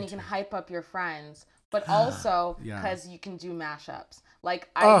because then you can hype up your friends, but also because you can do mashups. Like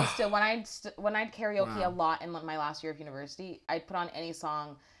I used to when I'd karaoke a lot in my last year of university, I'd put on any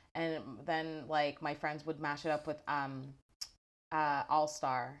song, and then like my friends would mash it up with All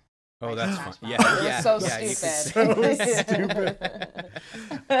Star. Oh, that's fun. Yeah. It was so stupid.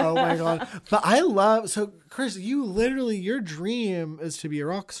 Oh my God. But Chris, your dream is to be a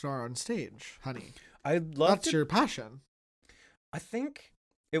rock star on stage, honey. That's your passion. I think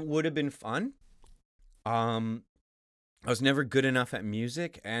it would have been fun. I was never good enough at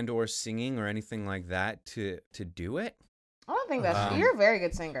music and or singing or anything like that to do it. I don't think that's you're a very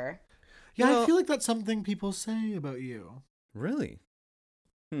good singer. Yeah, I feel like that's something people say about you. Really?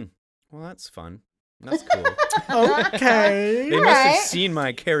 Well, that's fun. That's cool. Okay. They must have seen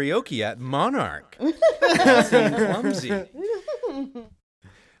my karaoke at Monarch. Singing Clumsy.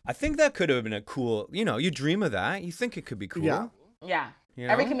 I think that could have been a cool, you dream of that. You think it could be cool. Yeah.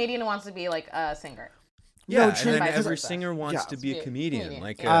 Every comedian wants to be like a singer. Yeah, and then every singer wants to be a comedian,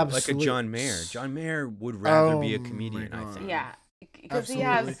 like a John Mayer. John Mayer would rather be a comedian, I think. Yeah. Because he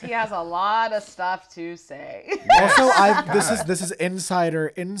has a lot of stuff to say. Also, this is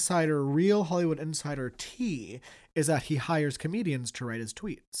insider real Hollywood insider tea is that he hires comedians to write his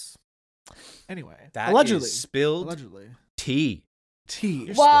tweets. Anyway, that allegedly is spilled tea.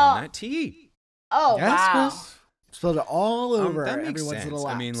 You're spilling that tea. Oh wow! Chris? Spilled it all over everyone's sense. little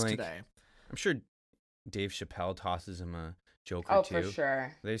laps today. I'm sure Dave Chappelle tosses him a joke or two. Oh, for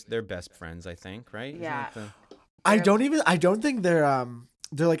sure. They're best friends, I think, right? Yeah. I don't think they're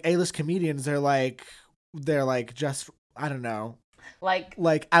like A-list comedians. They're like just, I don't know, like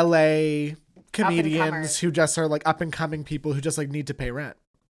LA comedians who just are like up and coming people who just like need to pay rent.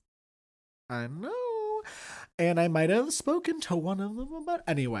 I know. And I might have spoken to one of them about.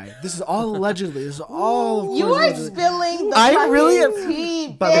 Anyway, this is all allegedly. This is all. You are spilling the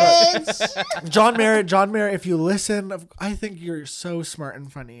tea, bitch. John Mayer. If you listen, I think you're so smart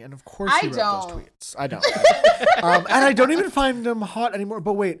and funny, and of course you wrote those tweets. I don't. And I don't even find them hot anymore.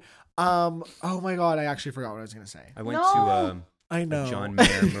 But wait. Oh my God! I actually forgot what I was gonna say. I went to. I know. A John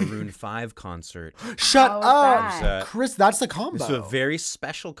Mayer Maroon 5 concert. Shut up, Chris. That's the combo. This was a very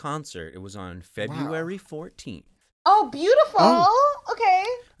special concert. It was on February 14th. Oh, beautiful. Oh. Okay.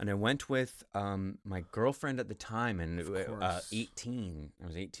 And I went with my girlfriend at the time, and 18. I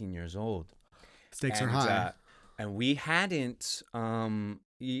was 18 years old. Stakes are high. And we hadn't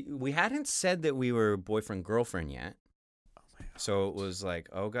said that we were boyfriend girlfriend yet. Oh my God. So it was like,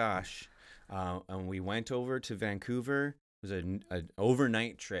 oh gosh. And we went over to Vancouver. an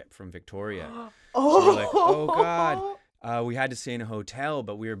overnight trip from Victoria. So we're like, oh God. We had to stay in a hotel,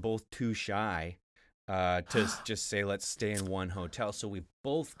 but we were both too shy to just say, let's stay in one hotel. So we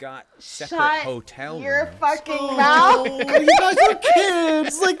both got separate hotel rooms. Your fucking mouth. You guys are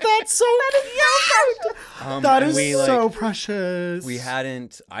kids. Like, that's so cute. That is so precious. We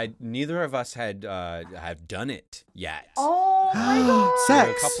hadn't, neither of us had have done it yet. Oh my God. Sex.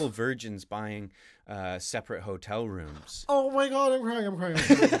 We were a couple of virgins buying separate hotel rooms. Oh my God, I'm crying.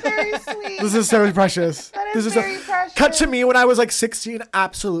 Very sweet. This is so precious. That this is very precious. Cut to me when I was like 16,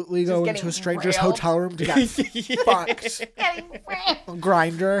 absolutely Just going to a stranger's railed. hotel room to get fucked.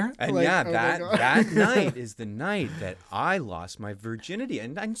 Grinder. And like, yeah, oh that night is the night that I lost my virginity,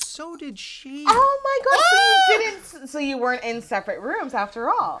 and so did she. Oh my God! So you weren't in separate rooms after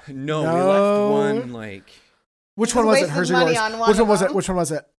all. No, we left one like. Which one was it? Hers or yours? Which one was it? them. Which one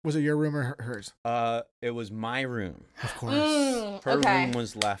was it? Was it your room or hers? It was my room. Of course. Her room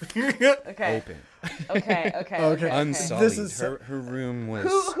was left Okay. open, Okay. unsullied. This is her room was.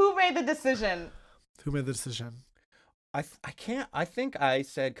 Who made the decision? Who made the decision? I can't. I think I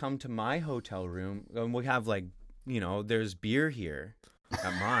said, come to my hotel room, and we have like, there's beer here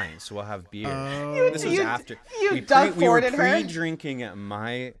at mine, so we'll have beer. This was after You Doug Forded her. We were pre-drinking at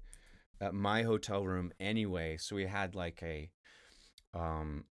my hotel room anyway, so we had like a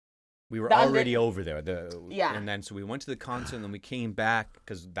we were already over there. And then so we went to the concert, and then we came back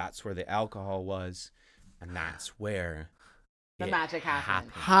because that's where the alcohol was, and that's where the magic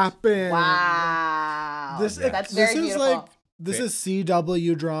happened. Wow. That's very beautiful. This is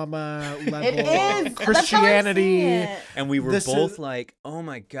CW drama level. It is Christianity. And we were both like, oh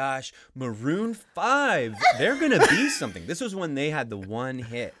my gosh, Maroon 5, they're gonna be something. This was when they had the one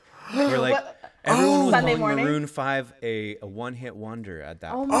hit. We're like, everyone was Sunday calling morning? Maroon 5 a one-hit wonder at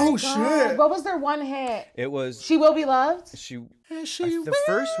that point. Oh God. Shit. What was their one hit? It was She Will Be Loved? the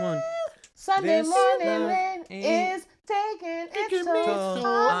first one. Sunday This morning love rain is taking its toll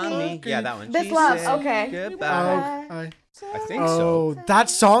on me. Yeah, that one. This She love, said okay. Goodbye. I think so. Oh, that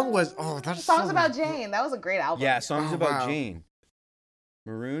song was. Oh, that's Songs About Jane. That was a great album. Yeah, Songs About wow. Jane.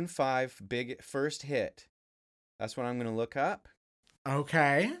 Maroon 5 big first hit. That's what I'm gonna look up.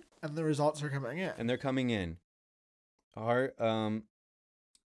 Okay, and the results are coming in. And they're coming in.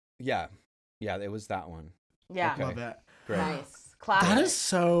 Yeah, it was that one. Yeah. Okay. Love it. Great. Nice. Classic. That is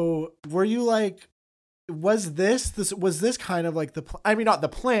so. Were you like? Was this kind of like the? I mean, not the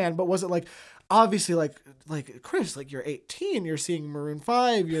plan, but was it like? Obviously, like Chris, like you're 18, you're seeing Maroon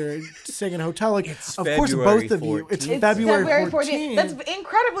 5, you're staying in a hotel. Like, It's of course, February both of you. It's 14th. February 14th. That's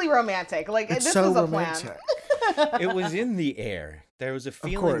incredibly romantic. Like It's this so was a romantic. plan. It was in the air. There was a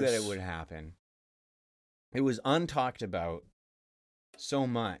feeling that it would happen. It was untalked about so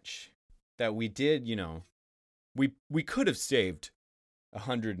much that we did, we could have saved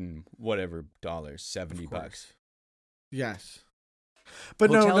 $100 and whatever dollars, $70. Yes. But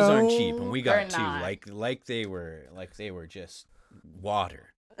hotels no, aren't cheap, and we got They're two. not. Like they were just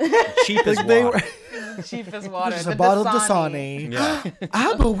water. Cheap as they water. Cheap as water. just The a bottle of Dasani. Dasani.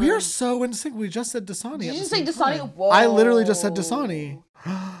 Yeah. But we're so in sync. We just said Dasani. Did at you the say same Dasani? time. Whoa. I literally just said Dasani.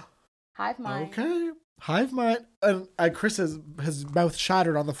 Hive mind. Okay. Hive mind. And Chris his mouth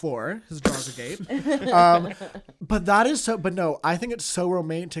shattered on the floor. His jaws agape. But that is so. But no, I think it's so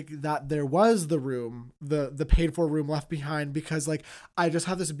romantic that there was the room, the paid for room left behind, because like I just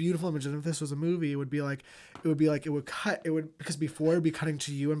have this beautiful image. And if this was a movie, it would cut. Because before it would be cutting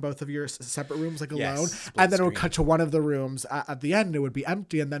to you in both of your separate rooms, like Yes, alone, split and then it would screen. cut to one of the rooms at the end. It would be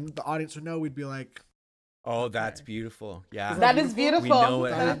empty, and then the audience would know. We'd be like. Oh, that's beautiful. Yeah. That is beautiful. We know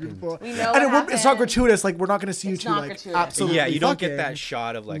what That is happened. beautiful. We know And what it's not happened. gratuitous. Like we're not going to see you It's two not like gratuitous. absolutely. Yeah, you don't get fucking. that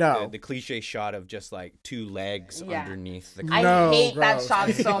shot of like No. the cliche shot of just like two legs Yeah. underneath the. I No, hate that gross.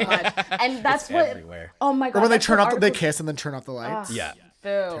 shot so much. And that's It's what. everywhere. Oh my God. Or when they that's turn what off, they articles- kiss and then turn off the lights. Yeah. Boo.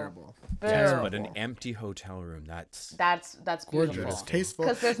 Terrible. Boo. Yes, but an empty hotel room. That's That's Gorgeous, beautiful. tasteful.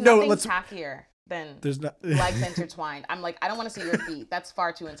 Because there's No, nothing let's. tackier than There's not. legs intertwined. I'm like, I don't want to see your feet. That's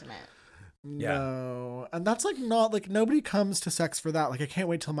far too intimate. No, and that's like not like nobody comes to sex for that. Like I can't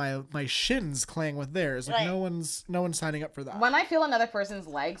wait till my shins clang with theirs. Like Right. no one's signing up for that. When I feel another person's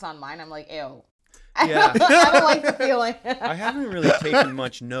legs on mine, I'm like, ew. Yeah. I don't like the feeling. I haven't really taken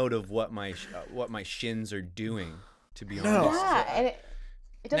much note of what my shins are doing. To be No. honest. Yeah, and it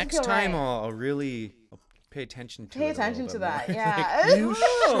doesn't Next feel time right. I'll really pay attention to Pay it. attention to that. More. Yeah. You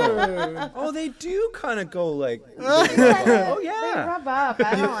should. Oh, they do kind of go like. Oh Oh They yeah. rub up.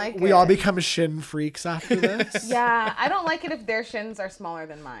 I don't like it. We all become shin freaks after this. Yeah, I don't like it if their shins are smaller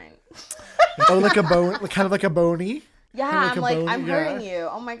than mine. Oh, like a bone, kind of like a bony. Yeah, Like I'm a like, bone, I'm yeah. hurting you.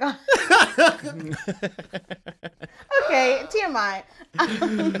 Oh my God. Okay, TMI. Oh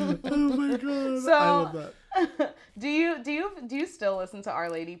my god. So, I love that. do you still listen to Our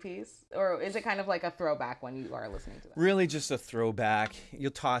Lady Peace, or is it kind of like a throwback when you are listening to that? Really, just a throwback.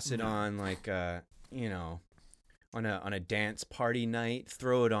 You'll toss it on like on a dance party night.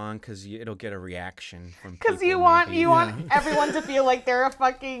 Throw it on because it'll get a reaction from people. Because you want everyone to feel like they're a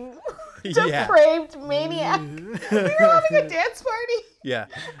fucking depraved maniac. We were having a dance party. Yeah.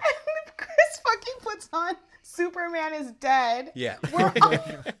 And Chris fucking puts on Superman is Dead. Yeah.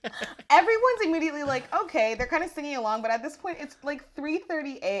 Everyone's immediately like, okay, they're kind of singing along, but at this point it's like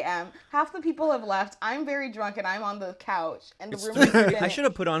 3:30 a.m. Half the people have left. I'm very drunk and I'm on the couch and the room is spinning. I should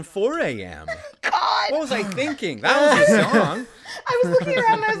have put on 4 a.m. God. What was I thinking? That was the song. I was looking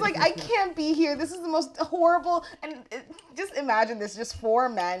around and I was like, I can't be here. This is the most horrible. And just imagine this, just 4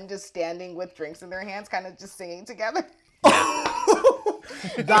 men just standing with drinks in their hands, kind of just singing together.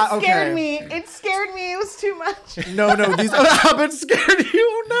 It scared me. It scared me. It was too much. No, these Abin scared you.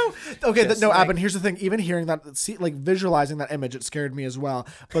 Oh no. Okay, Just Abin. Here's the thing. Even hearing that, visualizing that image, it scared me as well.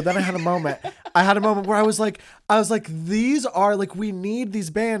 But then I had a moment. Where I was like, these are like, we need these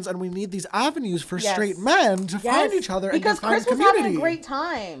bands and we need these avenues for straight men to find each other because and find Chris community. was having a great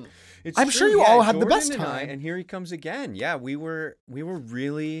time. I'm sure you all had the Jordan best and time. and here he comes again. Yeah, we were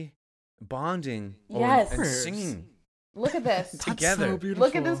really bonding Yes. and singing. Look at this. together. So beautiful.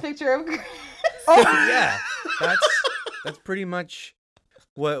 Look at this picture of Chris. Yeah, that's pretty much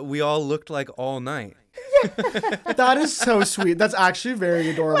what we all looked like all night. That is so sweet. That's actually very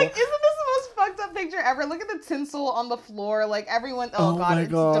adorable. Like, isn't this the most fucked up picture ever? Look at the tinsel on the floor. Like, everyone. Oh, God, my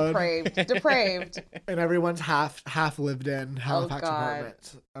it's God. depraved. And everyone's half lived in Halifax God.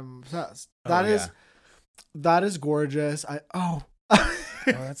 apartment. I'm obsessed. Yeah. That is gorgeous. Oh,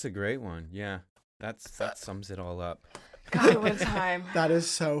 that's a great one. Yeah, that sums it all up. God, what a time. That is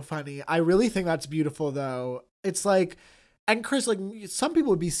so funny. I really think that's beautiful, though. It's like, and Chris, like, some people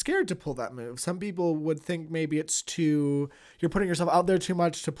would be scared to pull that move. Some people would think maybe it's you're putting yourself out there too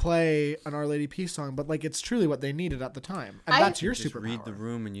much to play an Our Lady Peace song, but like, it's truly what they needed at the time. And that's your Just superpower. read the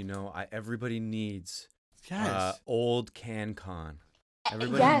room and everybody needs old CanCon.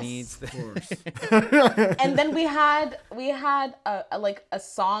 Everybody needs Of course. And then we had a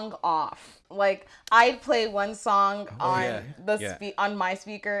song off. Like, I'd play one song on on my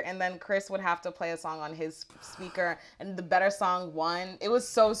speaker, and then Chris would have to play a song on his speaker, and the better song won. It was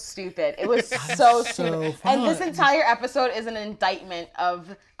so stupid. It was so stupid. And this entire episode is an indictment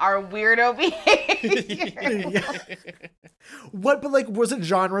of our weirdo behavior. What? But like, was it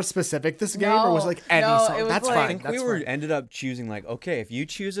genre specific this game, or was it like any song? It was That's like, fine. I think we ended up choosing like, okay, if you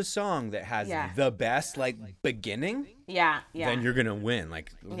choose a song that has the best like beginning, then you're gonna win.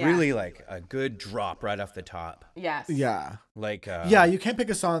 Like really like a good drop right off the top. Yes. Yeah. Like you can't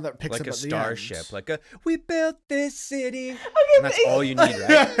pick a song that picks like up a at the starship, end. like we built this city. Okay, And that's all you need,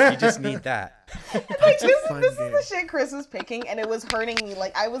 right? You just need that. Like, this is the shit Chris was picking, and it was hurting me.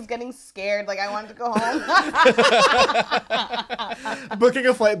 Like, I was getting scared. Like, I wanted to go home. Booking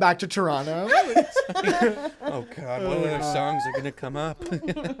a flight back to Toronto. Oh God, what other songs are gonna come up?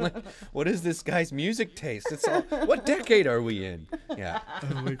 Like, what is this guy's music taste? What decade are we in? Yeah.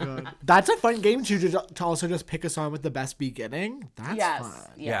 Oh my God, that's a fun game to also just pick a song with the best beginning. That's fun.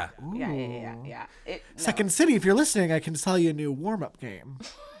 Yeah. Yeah. Second City, if you're listening, I can tell you a new warm-up game.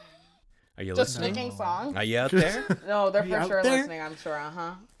 Are you Just listening? picking songs? Are you out there? No, they're for out sure there? listening, I'm sure,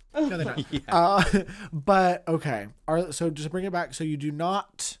 No, they're not. But okay. So just bring it back. So you do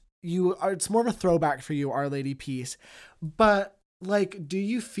not. It's more of a throwback for you, Our Lady Peace. But like, do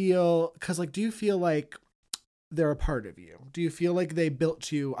you feel like they're a part of you? Do you feel like they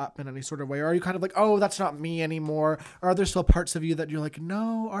built you up in any sort of way? Or are you kind of like, oh, that's not me anymore? Or are there still parts of you that you're like,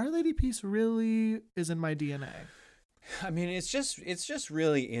 no, Our Lady Peace really is in my DNA? I mean, it's just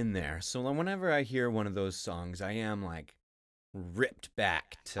really in there. So whenever I hear one of those songs, I am like ripped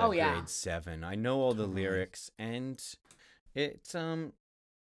back to grade 7. I know all the lyrics, and it's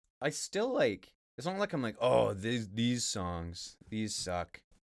I still like. It's not like I'm like, oh, these songs, these suck.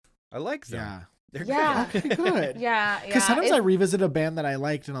 I like them. Yeah. They're Okay, good. Yeah. Because sometimes I revisit a band that I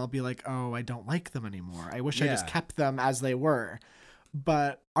liked and I'll be like, oh, I don't like them anymore. I wish I just kept them as they were.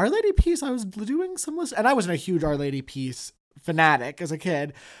 But Our Lady Peace, I was doing some listen, and I wasn't a huge Our Lady Peace fanatic as a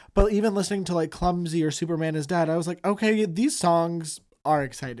kid, but even listening to like Clumsy or Superman is Dead, I was like, okay, these songs are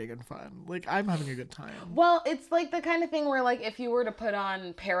exciting and fun. Like, I'm having a good time. Well, it's like the kind of thing where, like, if you were to put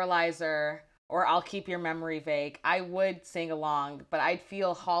on Paralyzer or I'll Keep Your Memory Vague, I would sing along, but I'd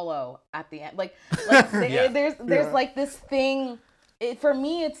feel hollow at the end. Like there's like this thing. For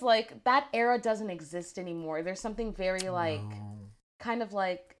me, it's like that era doesn't exist anymore. There's something very like kind of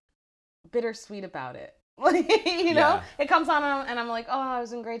like bittersweet about it. You know, it comes on and I'm like, oh, I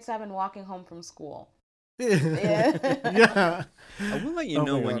was in grade 7 walking home from school. Yeah. I will let you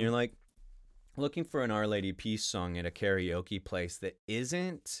know when you're like looking for an Our Lady Peace song at a karaoke place that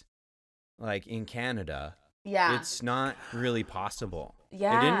isn't like in Canada. Yeah. It's not really possible.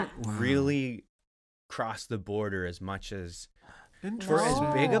 Yeah. They didn't really cross the border as much as for as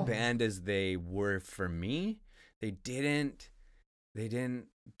No. big a band as they were for me. They didn't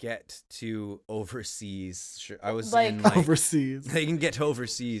get to overseas. I was Like- in like Overseas. They can get to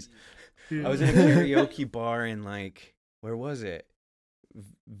overseas. Yeah. I was in a karaoke bar in like, where was it?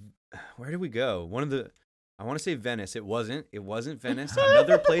 Where did we go? I want to say Venice. It wasn't Venice.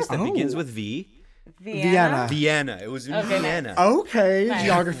 Another place that begins with V. Vienna. Vienna. It was in Okay, nice. Vienna. Okay, Nice.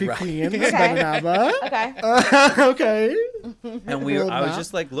 geography Right. queen. Okay. Benaba. Okay. Okay. And I World was map.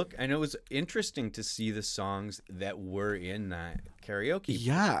 just like, look, and it was interesting to see the songs that were in that karaoke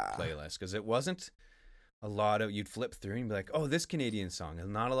Yeah. playlist, because it wasn't a lot of, you'd flip through and be like, oh, this Canadian song. There's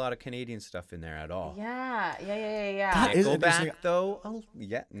not a lot of Canadian stuff in there at all. Yeah. That is interesting. Nickelback, though,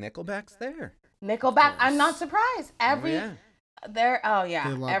 yeah, Nickelback's there. Nickelback. I'm not surprised. Yeah. They're They love-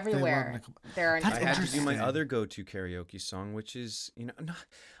 they love everywhere. Nickelback. There are That's I had to do my interesting. other go-to karaoke song, which is,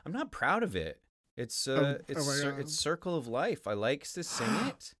 I'm not proud of it. It's oh my God. it's Circle of Life. I like to sing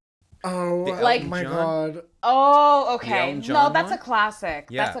it. Oh, The Like- oh my John- God. Oh, okay. Elton No, John that's one? a classic.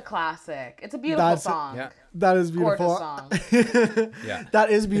 Yeah. That's a classic. It's a beautiful That's- song. Yeah. That is beautiful. Gorgeous Yeah. That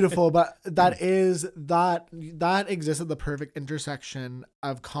is beautiful, but that exists at the perfect intersection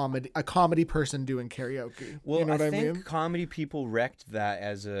of comedy, a comedy person doing karaoke. Well, you know what I think mean? comedy people wrecked that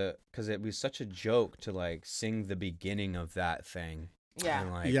because it was such a joke to like sing the beginning of that thing. Yeah.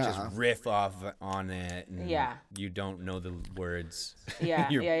 And like Yeah. just riff off on it. And Yeah. You don't know the words. Yeah.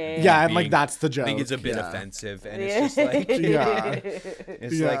 You're Yeah, and like being- that's the joke. I think it's a bit yeah. offensive, and it's just like Yeah.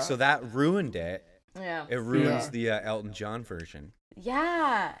 it's Yeah. like, so that ruined it. Yeah. It ruins Yeah. the Elton John version.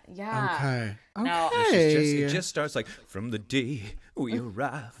 Yeah. Yeah. Okay. No. Okay. It just starts like, from the day we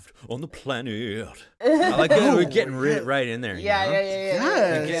arrived on the planet. I like that we're getting right in there. Yeah. you know?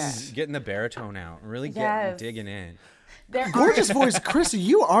 Yeah. Yes. Getting the baritone out, really Yes. digging in. There are- Gorgeous voice, Chris.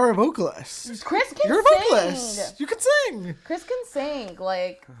 You are a vocalist. Chris can You're a sing. vocalist. You can sing. Chris can sing.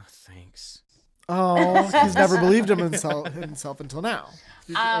 Like, Oh, thanks. Oh, he's never believed himself until now.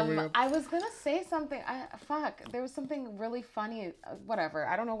 I was gonna say something. There was something really funny. Whatever.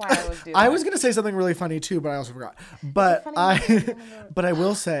 I don't know why I was doing. I was gonna say something really funny too, but I also forgot. But funny? but I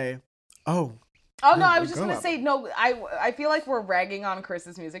will say, oh, Oh no, I was just go gonna up. say no. I feel like we're ragging on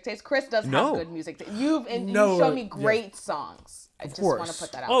Chris's music taste. Chris does have No. good music taste. You No, showed me yeah. great songs. I just want to course.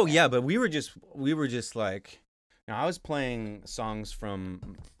 put that out. Oh there. yeah, but we were just like, I was playing songs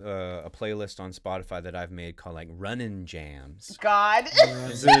from a playlist on Spotify that I've made called like Runnin' Jams. God.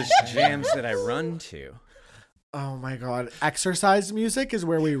 There's jams that I run to. oh my God! Exercise music is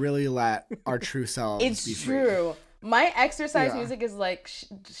where we really let our true selves. be It's free. true. My exercise Yeah. music is like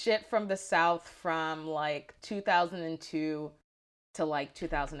shit from the South from like 2002 to like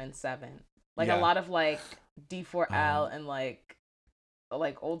 2007. Like Yeah. a lot of like D4L and like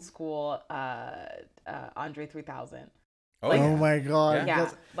old school Andre 3000. Oh, Like- yeah. Oh my God! Yeah. Yeah.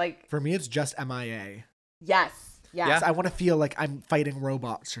 That's- Like For me, it's just MIA. yes. Yes. Yeah. I want to feel like I'm fighting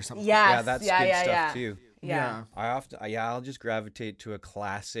robots or something. Yes. Yeah, that's good stuff too. Yeah. I'll just gravitate to a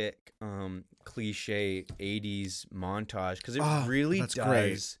classic cliche 80s montage because it Oh, really that's does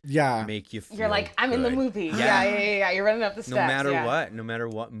great. Yeah. make you feel You're like, I'm in the good. movie. Yeah. Yeah. You're running up the steps. No matter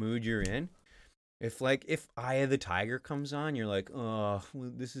what mood you're in. If Eye of the Tiger comes on, you're like, oh,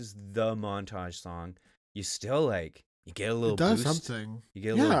 well, this is the montage song. You still like, you get a little It does boost. something. You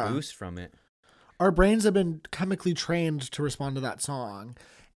get a Yeah. little boost from it. Our brains have been chemically trained to respond to that song.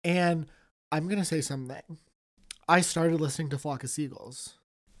 And I'm going to say something. I started listening to Flock of Seagulls.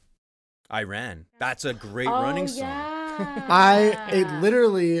 I Ran. That's a great Oh, running song.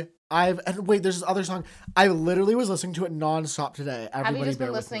 And wait, there's this other song. I literally was listening to it nonstop today. Have Everybody you just been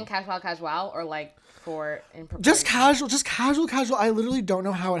bear with listening me. casual, or like for in Just preparation? casual. I literally don't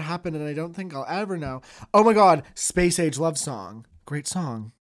know how it happened, and I don't think I'll ever know. Oh my God, Space Age Love Song, great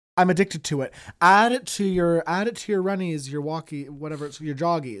song. I'm addicted to it. Add it to your runnies, your walkie, whatever it's your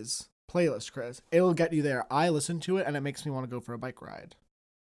joggies playlist, Chris. It'll get you there. I listen to it, and it makes me want to go for a bike ride.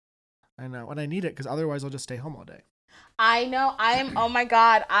 I know, and I need it because otherwise I'll just stay home all day. I know. Oh my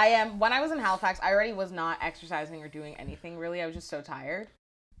God. I am. When I was in Halifax, I already was not exercising or doing anything really. I was just so tired.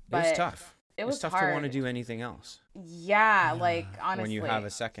 It was But tough. It was It's tough hard. to want to do anything else Yeah, like honestly. when you have a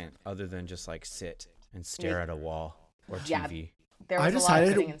second other than just like sit and stare at a wall or Yeah. TV. There I was a lot of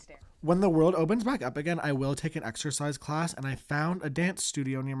decided- sitting and staring. when the world opens back up again, I will take an exercise class, and I found a dance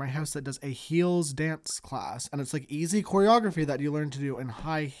studio near my house that does a heels dance class, and it's like easy choreography that you learn to do in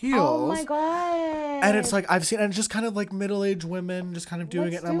high heels. Oh my god! And it's like I've seen, and it's just kind of like middle-aged women just kind of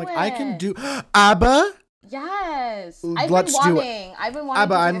doing it, and I'm like, I can do ABBA. Yes, Let's do it. I've been wanting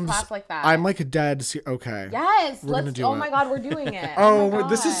to take a class like that. I'm like okay. Yes, we're gonna do oh it. my god, we're doing it. Oh,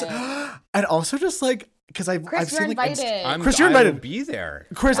 this is, and also just like. Because I've seen like Chris, you're invited. I will be there.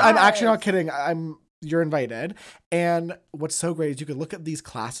 Chris, yes. I'm actually not kidding. You're invited. And what's so great is you could look at these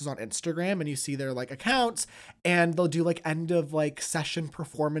classes on Instagram and you see their like accounts, and they'll do like end of like session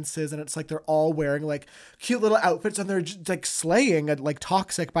performances, and it's like they're all wearing like cute little outfits, and they're just like slaying at like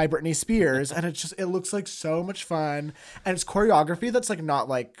Toxic by Britney Spears, and it looks like so much fun, and it's choreography that's like not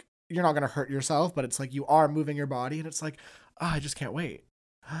like you're not gonna hurt yourself, but it's like you are moving your body, and it's like I just can't wait.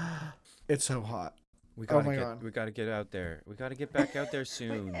 It's so hot. We gotta get out there. We gotta get back out there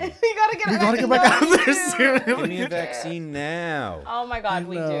soon. we gotta get back out there soon. Give me a vaccine now. Oh my god,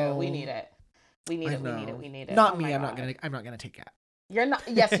 we do. We need it. We need it. Not me. I'm not gonna take it. You're not.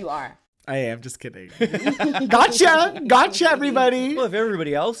 Yes, you are. I am just kidding. Gotcha, everybody. Well, if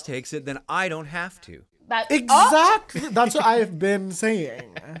everybody else takes it, then I don't have to. Exactly. That's what I've been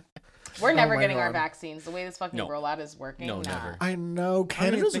saying. We're never getting our vaccines. The way this fucking rollout is working. No, never. I know. I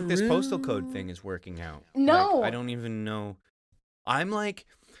don't even think this postal code thing is working out. No. Like, I don't even know. I'm like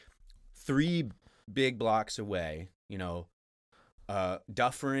 3 big blocks away. You know,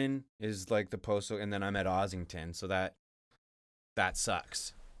 Dufferin is like the postal, and then I'm at Ossington, so that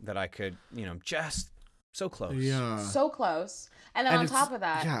sucks. That I could, just so close. Yeah. So close. And then on top of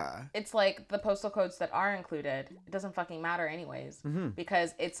that, it's like the postal codes that are included, it doesn't fucking matter anyways. Mm-hmm.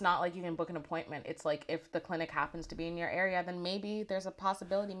 Because it's not like you can book an appointment. It's like if the clinic happens to be in your area, then maybe there's a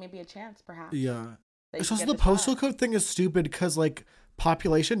possibility, maybe a chance perhaps. Yeah. It's just the postal code thing is stupid because like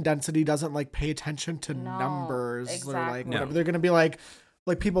population density doesn't like pay attention to numbers. Exactly. Or like whatever. They're going to be like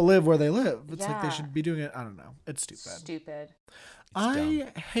people live where they live. It's like they should be doing it. I don't know. It's stupid. I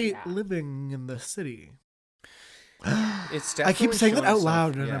hate living in the city. I keep saying that out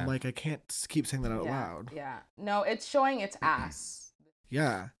loud, and I'm like, I can't keep saying that out loud. Yeah. No, it's showing its ass.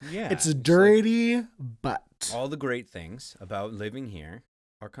 Yeah. It's a dirty butt. All the great things about living here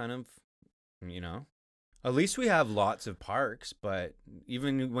are kind of, at least we have lots of parks, but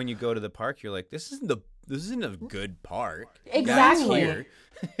even when you go to the park, you're like, this isn't a good park. Exactly.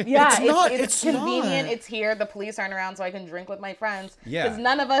 Yeah, it's convenient. It's here. The police aren't around, so I can drink with my friends. Yeah. Because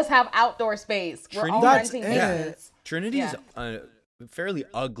none of us have outdoor space. We're all renting places. Trinity's a fairly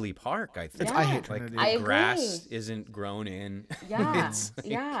ugly park, I think. I hate Trinity. Like, the grass isn't grown in. Yeah.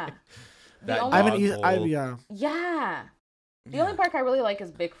 The only park I really like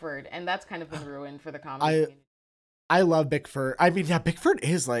is Bickford, and that's kind of been ruined for the comedy. I love Bickford. I mean, Bickford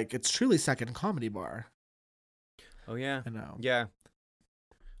is like, it's truly second comedy bar. Oh, yeah. I know. Yeah.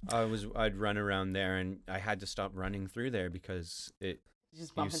 I'd run around there, and I had to stop running through there because you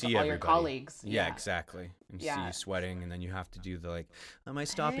see all your colleagues. Yeah, exactly. And see you sweating, and then you have to do the like, am I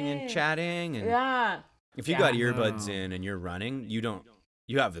stopping and chatting? And if you got earbuds in and you're running, you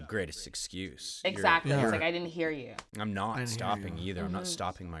have the greatest excuse. Exactly. It's like, I didn't hear you. I'm not stopping either. Mm-hmm. I'm not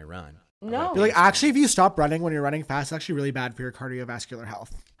stopping my run. No. You're like, actually, if you stop running when you're running fast, it's actually really bad for your cardiovascular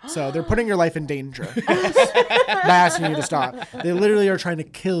health. So they're putting your life in danger by asking you to stop. They literally are trying to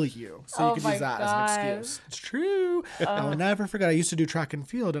kill you. So you can use that as an excuse. It's true. I will never forget. I used to do track and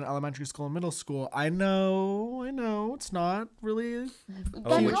field in elementary school and middle school. I know. It's not really.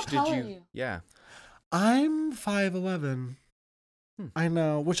 Which did you? Yeah. I'm 5'11". I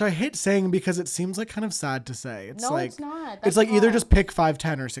know, which I hate saying because it seems like kind of sad to say. It's like, it's not. It's like either just pick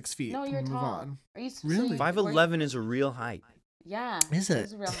 5'10" or 6 feet. No, you're and tall. Move on. Are you really? 5'11" is a real height. Yeah. Is it?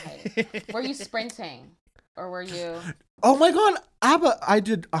 It's a real height. Were you sprinting, or were you? Oh my God, ABBA! I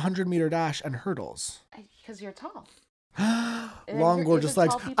did 100-meter dash and hurdles. Because you're tall. Long, gorgeous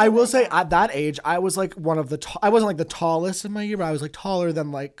legs. I will say, at that age, I was like one of the. I wasn't like the tallest in my year, but I was like taller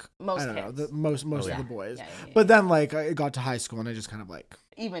than like most of the boys. Yeah. But then like I got to high school and I just kind of like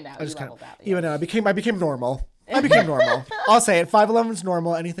evened out. Even out. I became normal. I'll say it. 5'11" is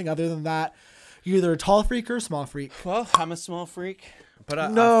normal. Anything other than that, you're either a tall freak or a small freak. Well, I'm a small freak, but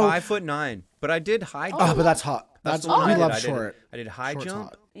I'm 5'9". But I did high jump. Oh, but that's hot. That's what we love. Short. I did high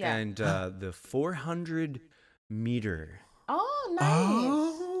jump and the 400-meter. Oh,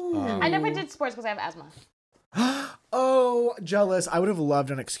 nice. I never did sports because I have asthma. Oh, jealous. I would have loved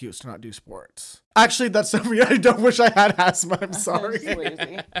an excuse to not do sports. Actually, that's so weird. I don't wish I had asthma. I'm sorry.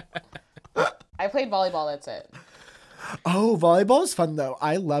 I played volleyball. That's it. Oh, volleyball is fun though.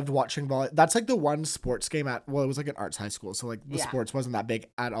 I loved watching volleyball. That's like the one sports game it was like an arts high school, so like the sports wasn't that big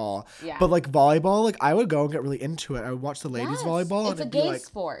at all. Yeah. But like volleyball, like I would go and get really into it. I would watch the ladies volleyball. It's a gay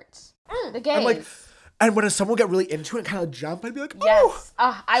sport. The gays. I'm like, and when someone would get really into it and kind of jump, I'd be like, yes.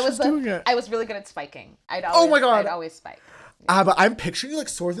 I was really good at spiking. I'd always spike. But I'm picturing you like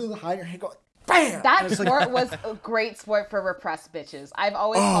soar through the high, your hand going, bam! That sport was a great sport for repressed bitches. I've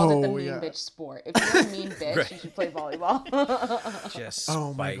always called it the mean bitch sport. If you're a mean bitch, you should play volleyball. Just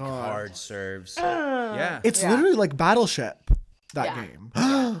spike hard serves. It's literally like Battleship, that game.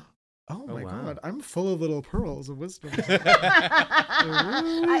 Oh my wow. God, I'm full of little pearls of wisdom. You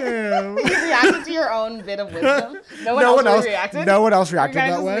reacted to your own bit of wisdom. No one else reacted. No one else reacted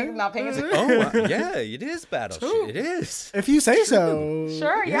that way. Not paying attention. Oh yeah, it is Battleship. It is. If you say so.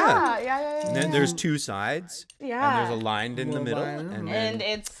 Sure. Yeah. And then there's two sides. Yeah. And there's a line in the middle, and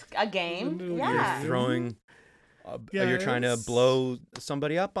it's a game. Yeah. You're throwing. You're trying to blow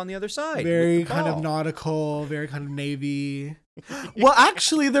somebody up on the other side. Very kind of nautical, very kind of Navy. Well,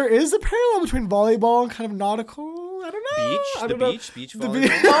 actually, there is a parallel between volleyball and kind of nautical. I don't know. Beach volleyball.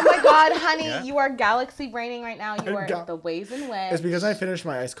 Oh my God, honey, you are galaxy braining right now. You are the ways and ways. It's because I finished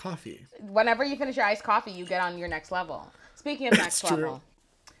my iced coffee. Whenever you finish your iced coffee, you get on your next level. Speaking of next level,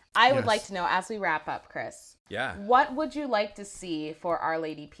 I would like to know, as we wrap up, Chris. Yeah. What would you like to see for Our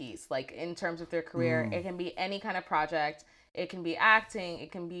Lady Peace? Like in terms of their career, it can be any kind of project. It can be acting.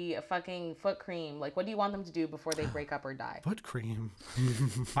 It can be a fucking foot cream. Like, what do you want them to do before they break up or die? Foot cream.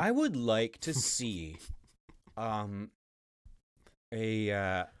 I would like to see, a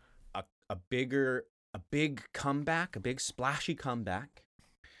big comeback, a big splashy comeback.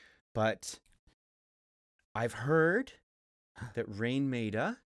 But I've heard that Rain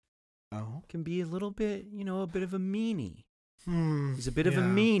Maida can be a little bit, a bit of a meanie. He's a bit of a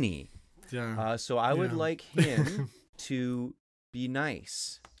meanie. Yeah. So I would like him to be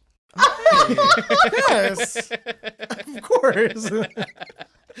nice. Yes. Of course.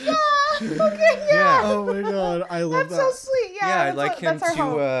 Yeah. Oh my God, I love that. That's so sweet. Yeah, I'd like him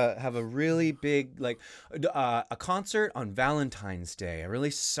to have a really big, a concert on Valentine's Day. A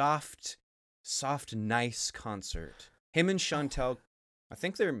really soft, nice concert. Him and Chantal, I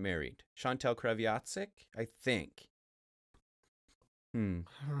think they're married. Chantal Kreviazuk, I think. I don't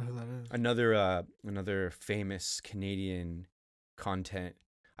know who that is. Another famous Canadian content.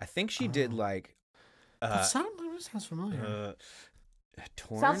 I think she did that sounds familiar.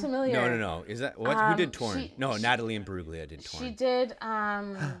 Torn? Sounds familiar. No. Is that what? Who did Torn? Natalie Imbruglia did Torn. She did.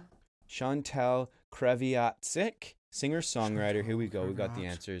 Chantal Kreviazuk, singer-songwriter. Here we go. We got the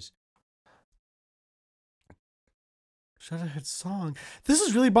answers. Should have hit song. This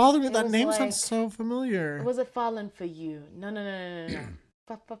is really bothering me. That name sounds so familiar. Was it Falling for You? No. No,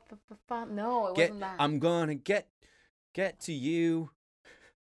 it wasn't that. I'm gonna get to you.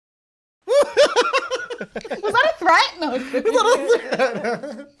 Was that a threat? No.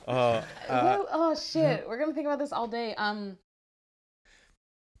 Oh shit! We're gonna think about this all day. I'm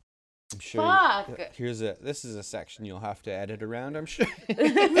sure. Fuck. This is a section you'll have to edit around. I'm sure.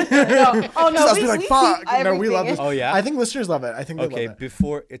 No. Oh no. We like fuck. No, we love this. Oh yeah. I think listeners love it. I think they love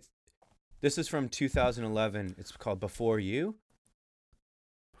it. This is from 2011. It's called Before You.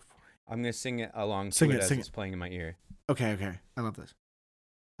 I'm gonna sing it along to it as it's playing in my ear. Okay. I love this.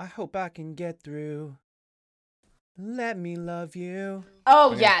 I hope I can get through. Let me love you.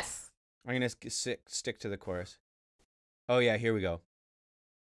 Oh, yes. I'm going to stick to the chorus. Oh, yeah, here we go.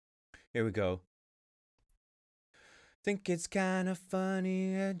 Think it's kind of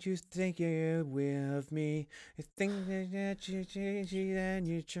funny that you think you're with me. You think that you change and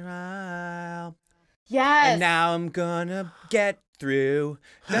you try. Yes. And now I'm gonna get through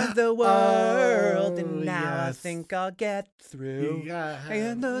the world. And now I think I'll get through.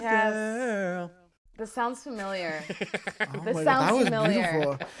 And the girl. This sounds familiar. That was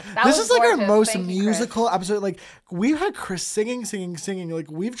beautiful. This is like our most musical episode. Like, we've had Chris singing. Like,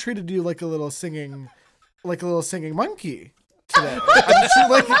 we've treated you like a little singing monkey today.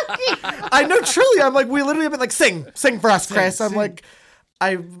 I know, truly. I'm like, we literally have been like, sing for us, Chris. I'm like,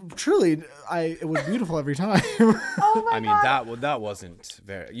 it was beautiful every time. Oh my God. That wasn't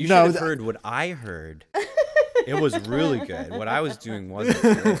very. You should have heard what I heard. It was really good. What I was doing wasn't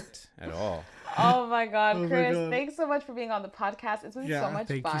great at all. Oh my God, Chris! Thanks so much for being on the podcast. It's been so much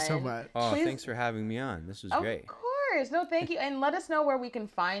fun. Thank you so much. Oh, thanks for having me on. This was great. Of course. No, thank you. And let us know where we can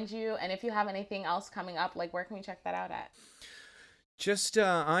find you, and if you have anything else coming up, like where can we check that out at? Just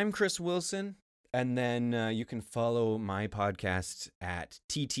I'm Chris Wilson And then you can follow my podcast at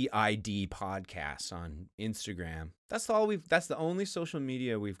TTID Podcast on Instagram. That's the only social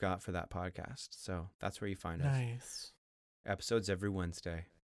media we've got for that podcast. So that's where you find us. Nice. Episodes every Wednesday.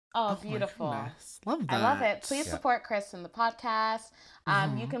 Oh, beautiful. Love that. I love it. Please support Chris and the podcast.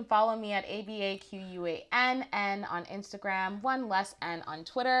 You can follow me at ABAQUANN on Instagram, one less N on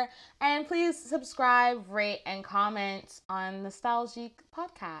Twitter. And please subscribe, rate, and comment on Nostalgique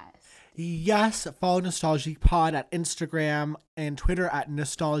Podcast. Yes, follow Nostalgique Pod at Instagram and Twitter at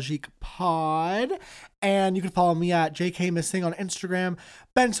Nostalgique Pod. And you can follow me at JK Missing on Instagram,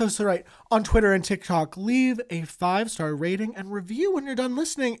 Ben Sosa Right on Twitter and TikTok. Leave a 5-star rating and review when you're done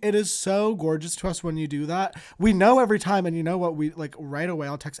listening. It is so gorgeous to us when you do that. We know every time, and you know what, we like right away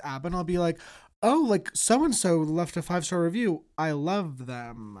I'll text Ab and I'll be like, oh, like so-and-so left a 5-star review. I love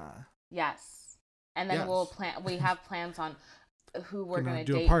them. Yes. And then we have plans on who we're gonna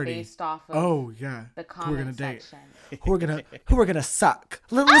do date a party based off of the comment section. Who we're gonna suck.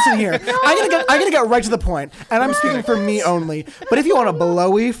 Listen here. I'm gonna get right to the point, and I'm speaking for me only. But if you want a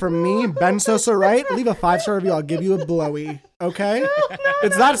blowy from me, Ben Sosa Right, leave a 5-star review. I'll give you a blowy. Okay?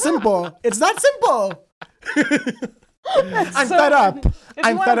 It's that simple. It's that simple. I'm fed up.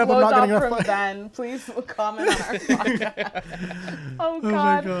 I'm fed up. I'm not getting enough from Ben. Please comment on our podcast. Oh God. Oh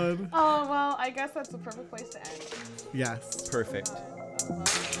my God. Oh well, I guess that's the perfect place to end. Yes. Perfect.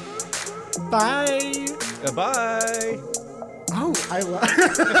 Bye. Bye. Oh, I love.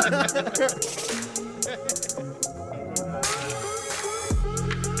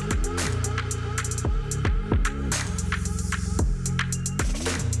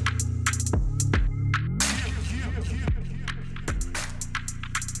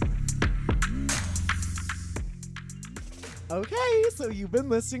 Okay, so you've been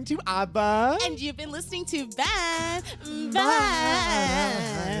listening to ABBA. And you've been listening to Ben. Bye.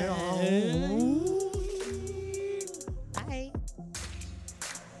 Bye.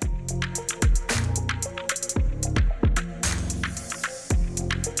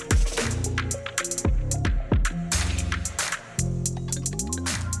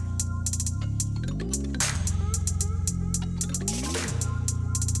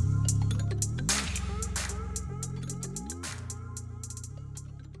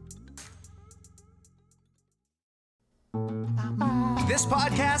 This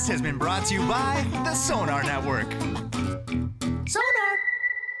podcast has been brought to you by the Sonar Network. Sonar!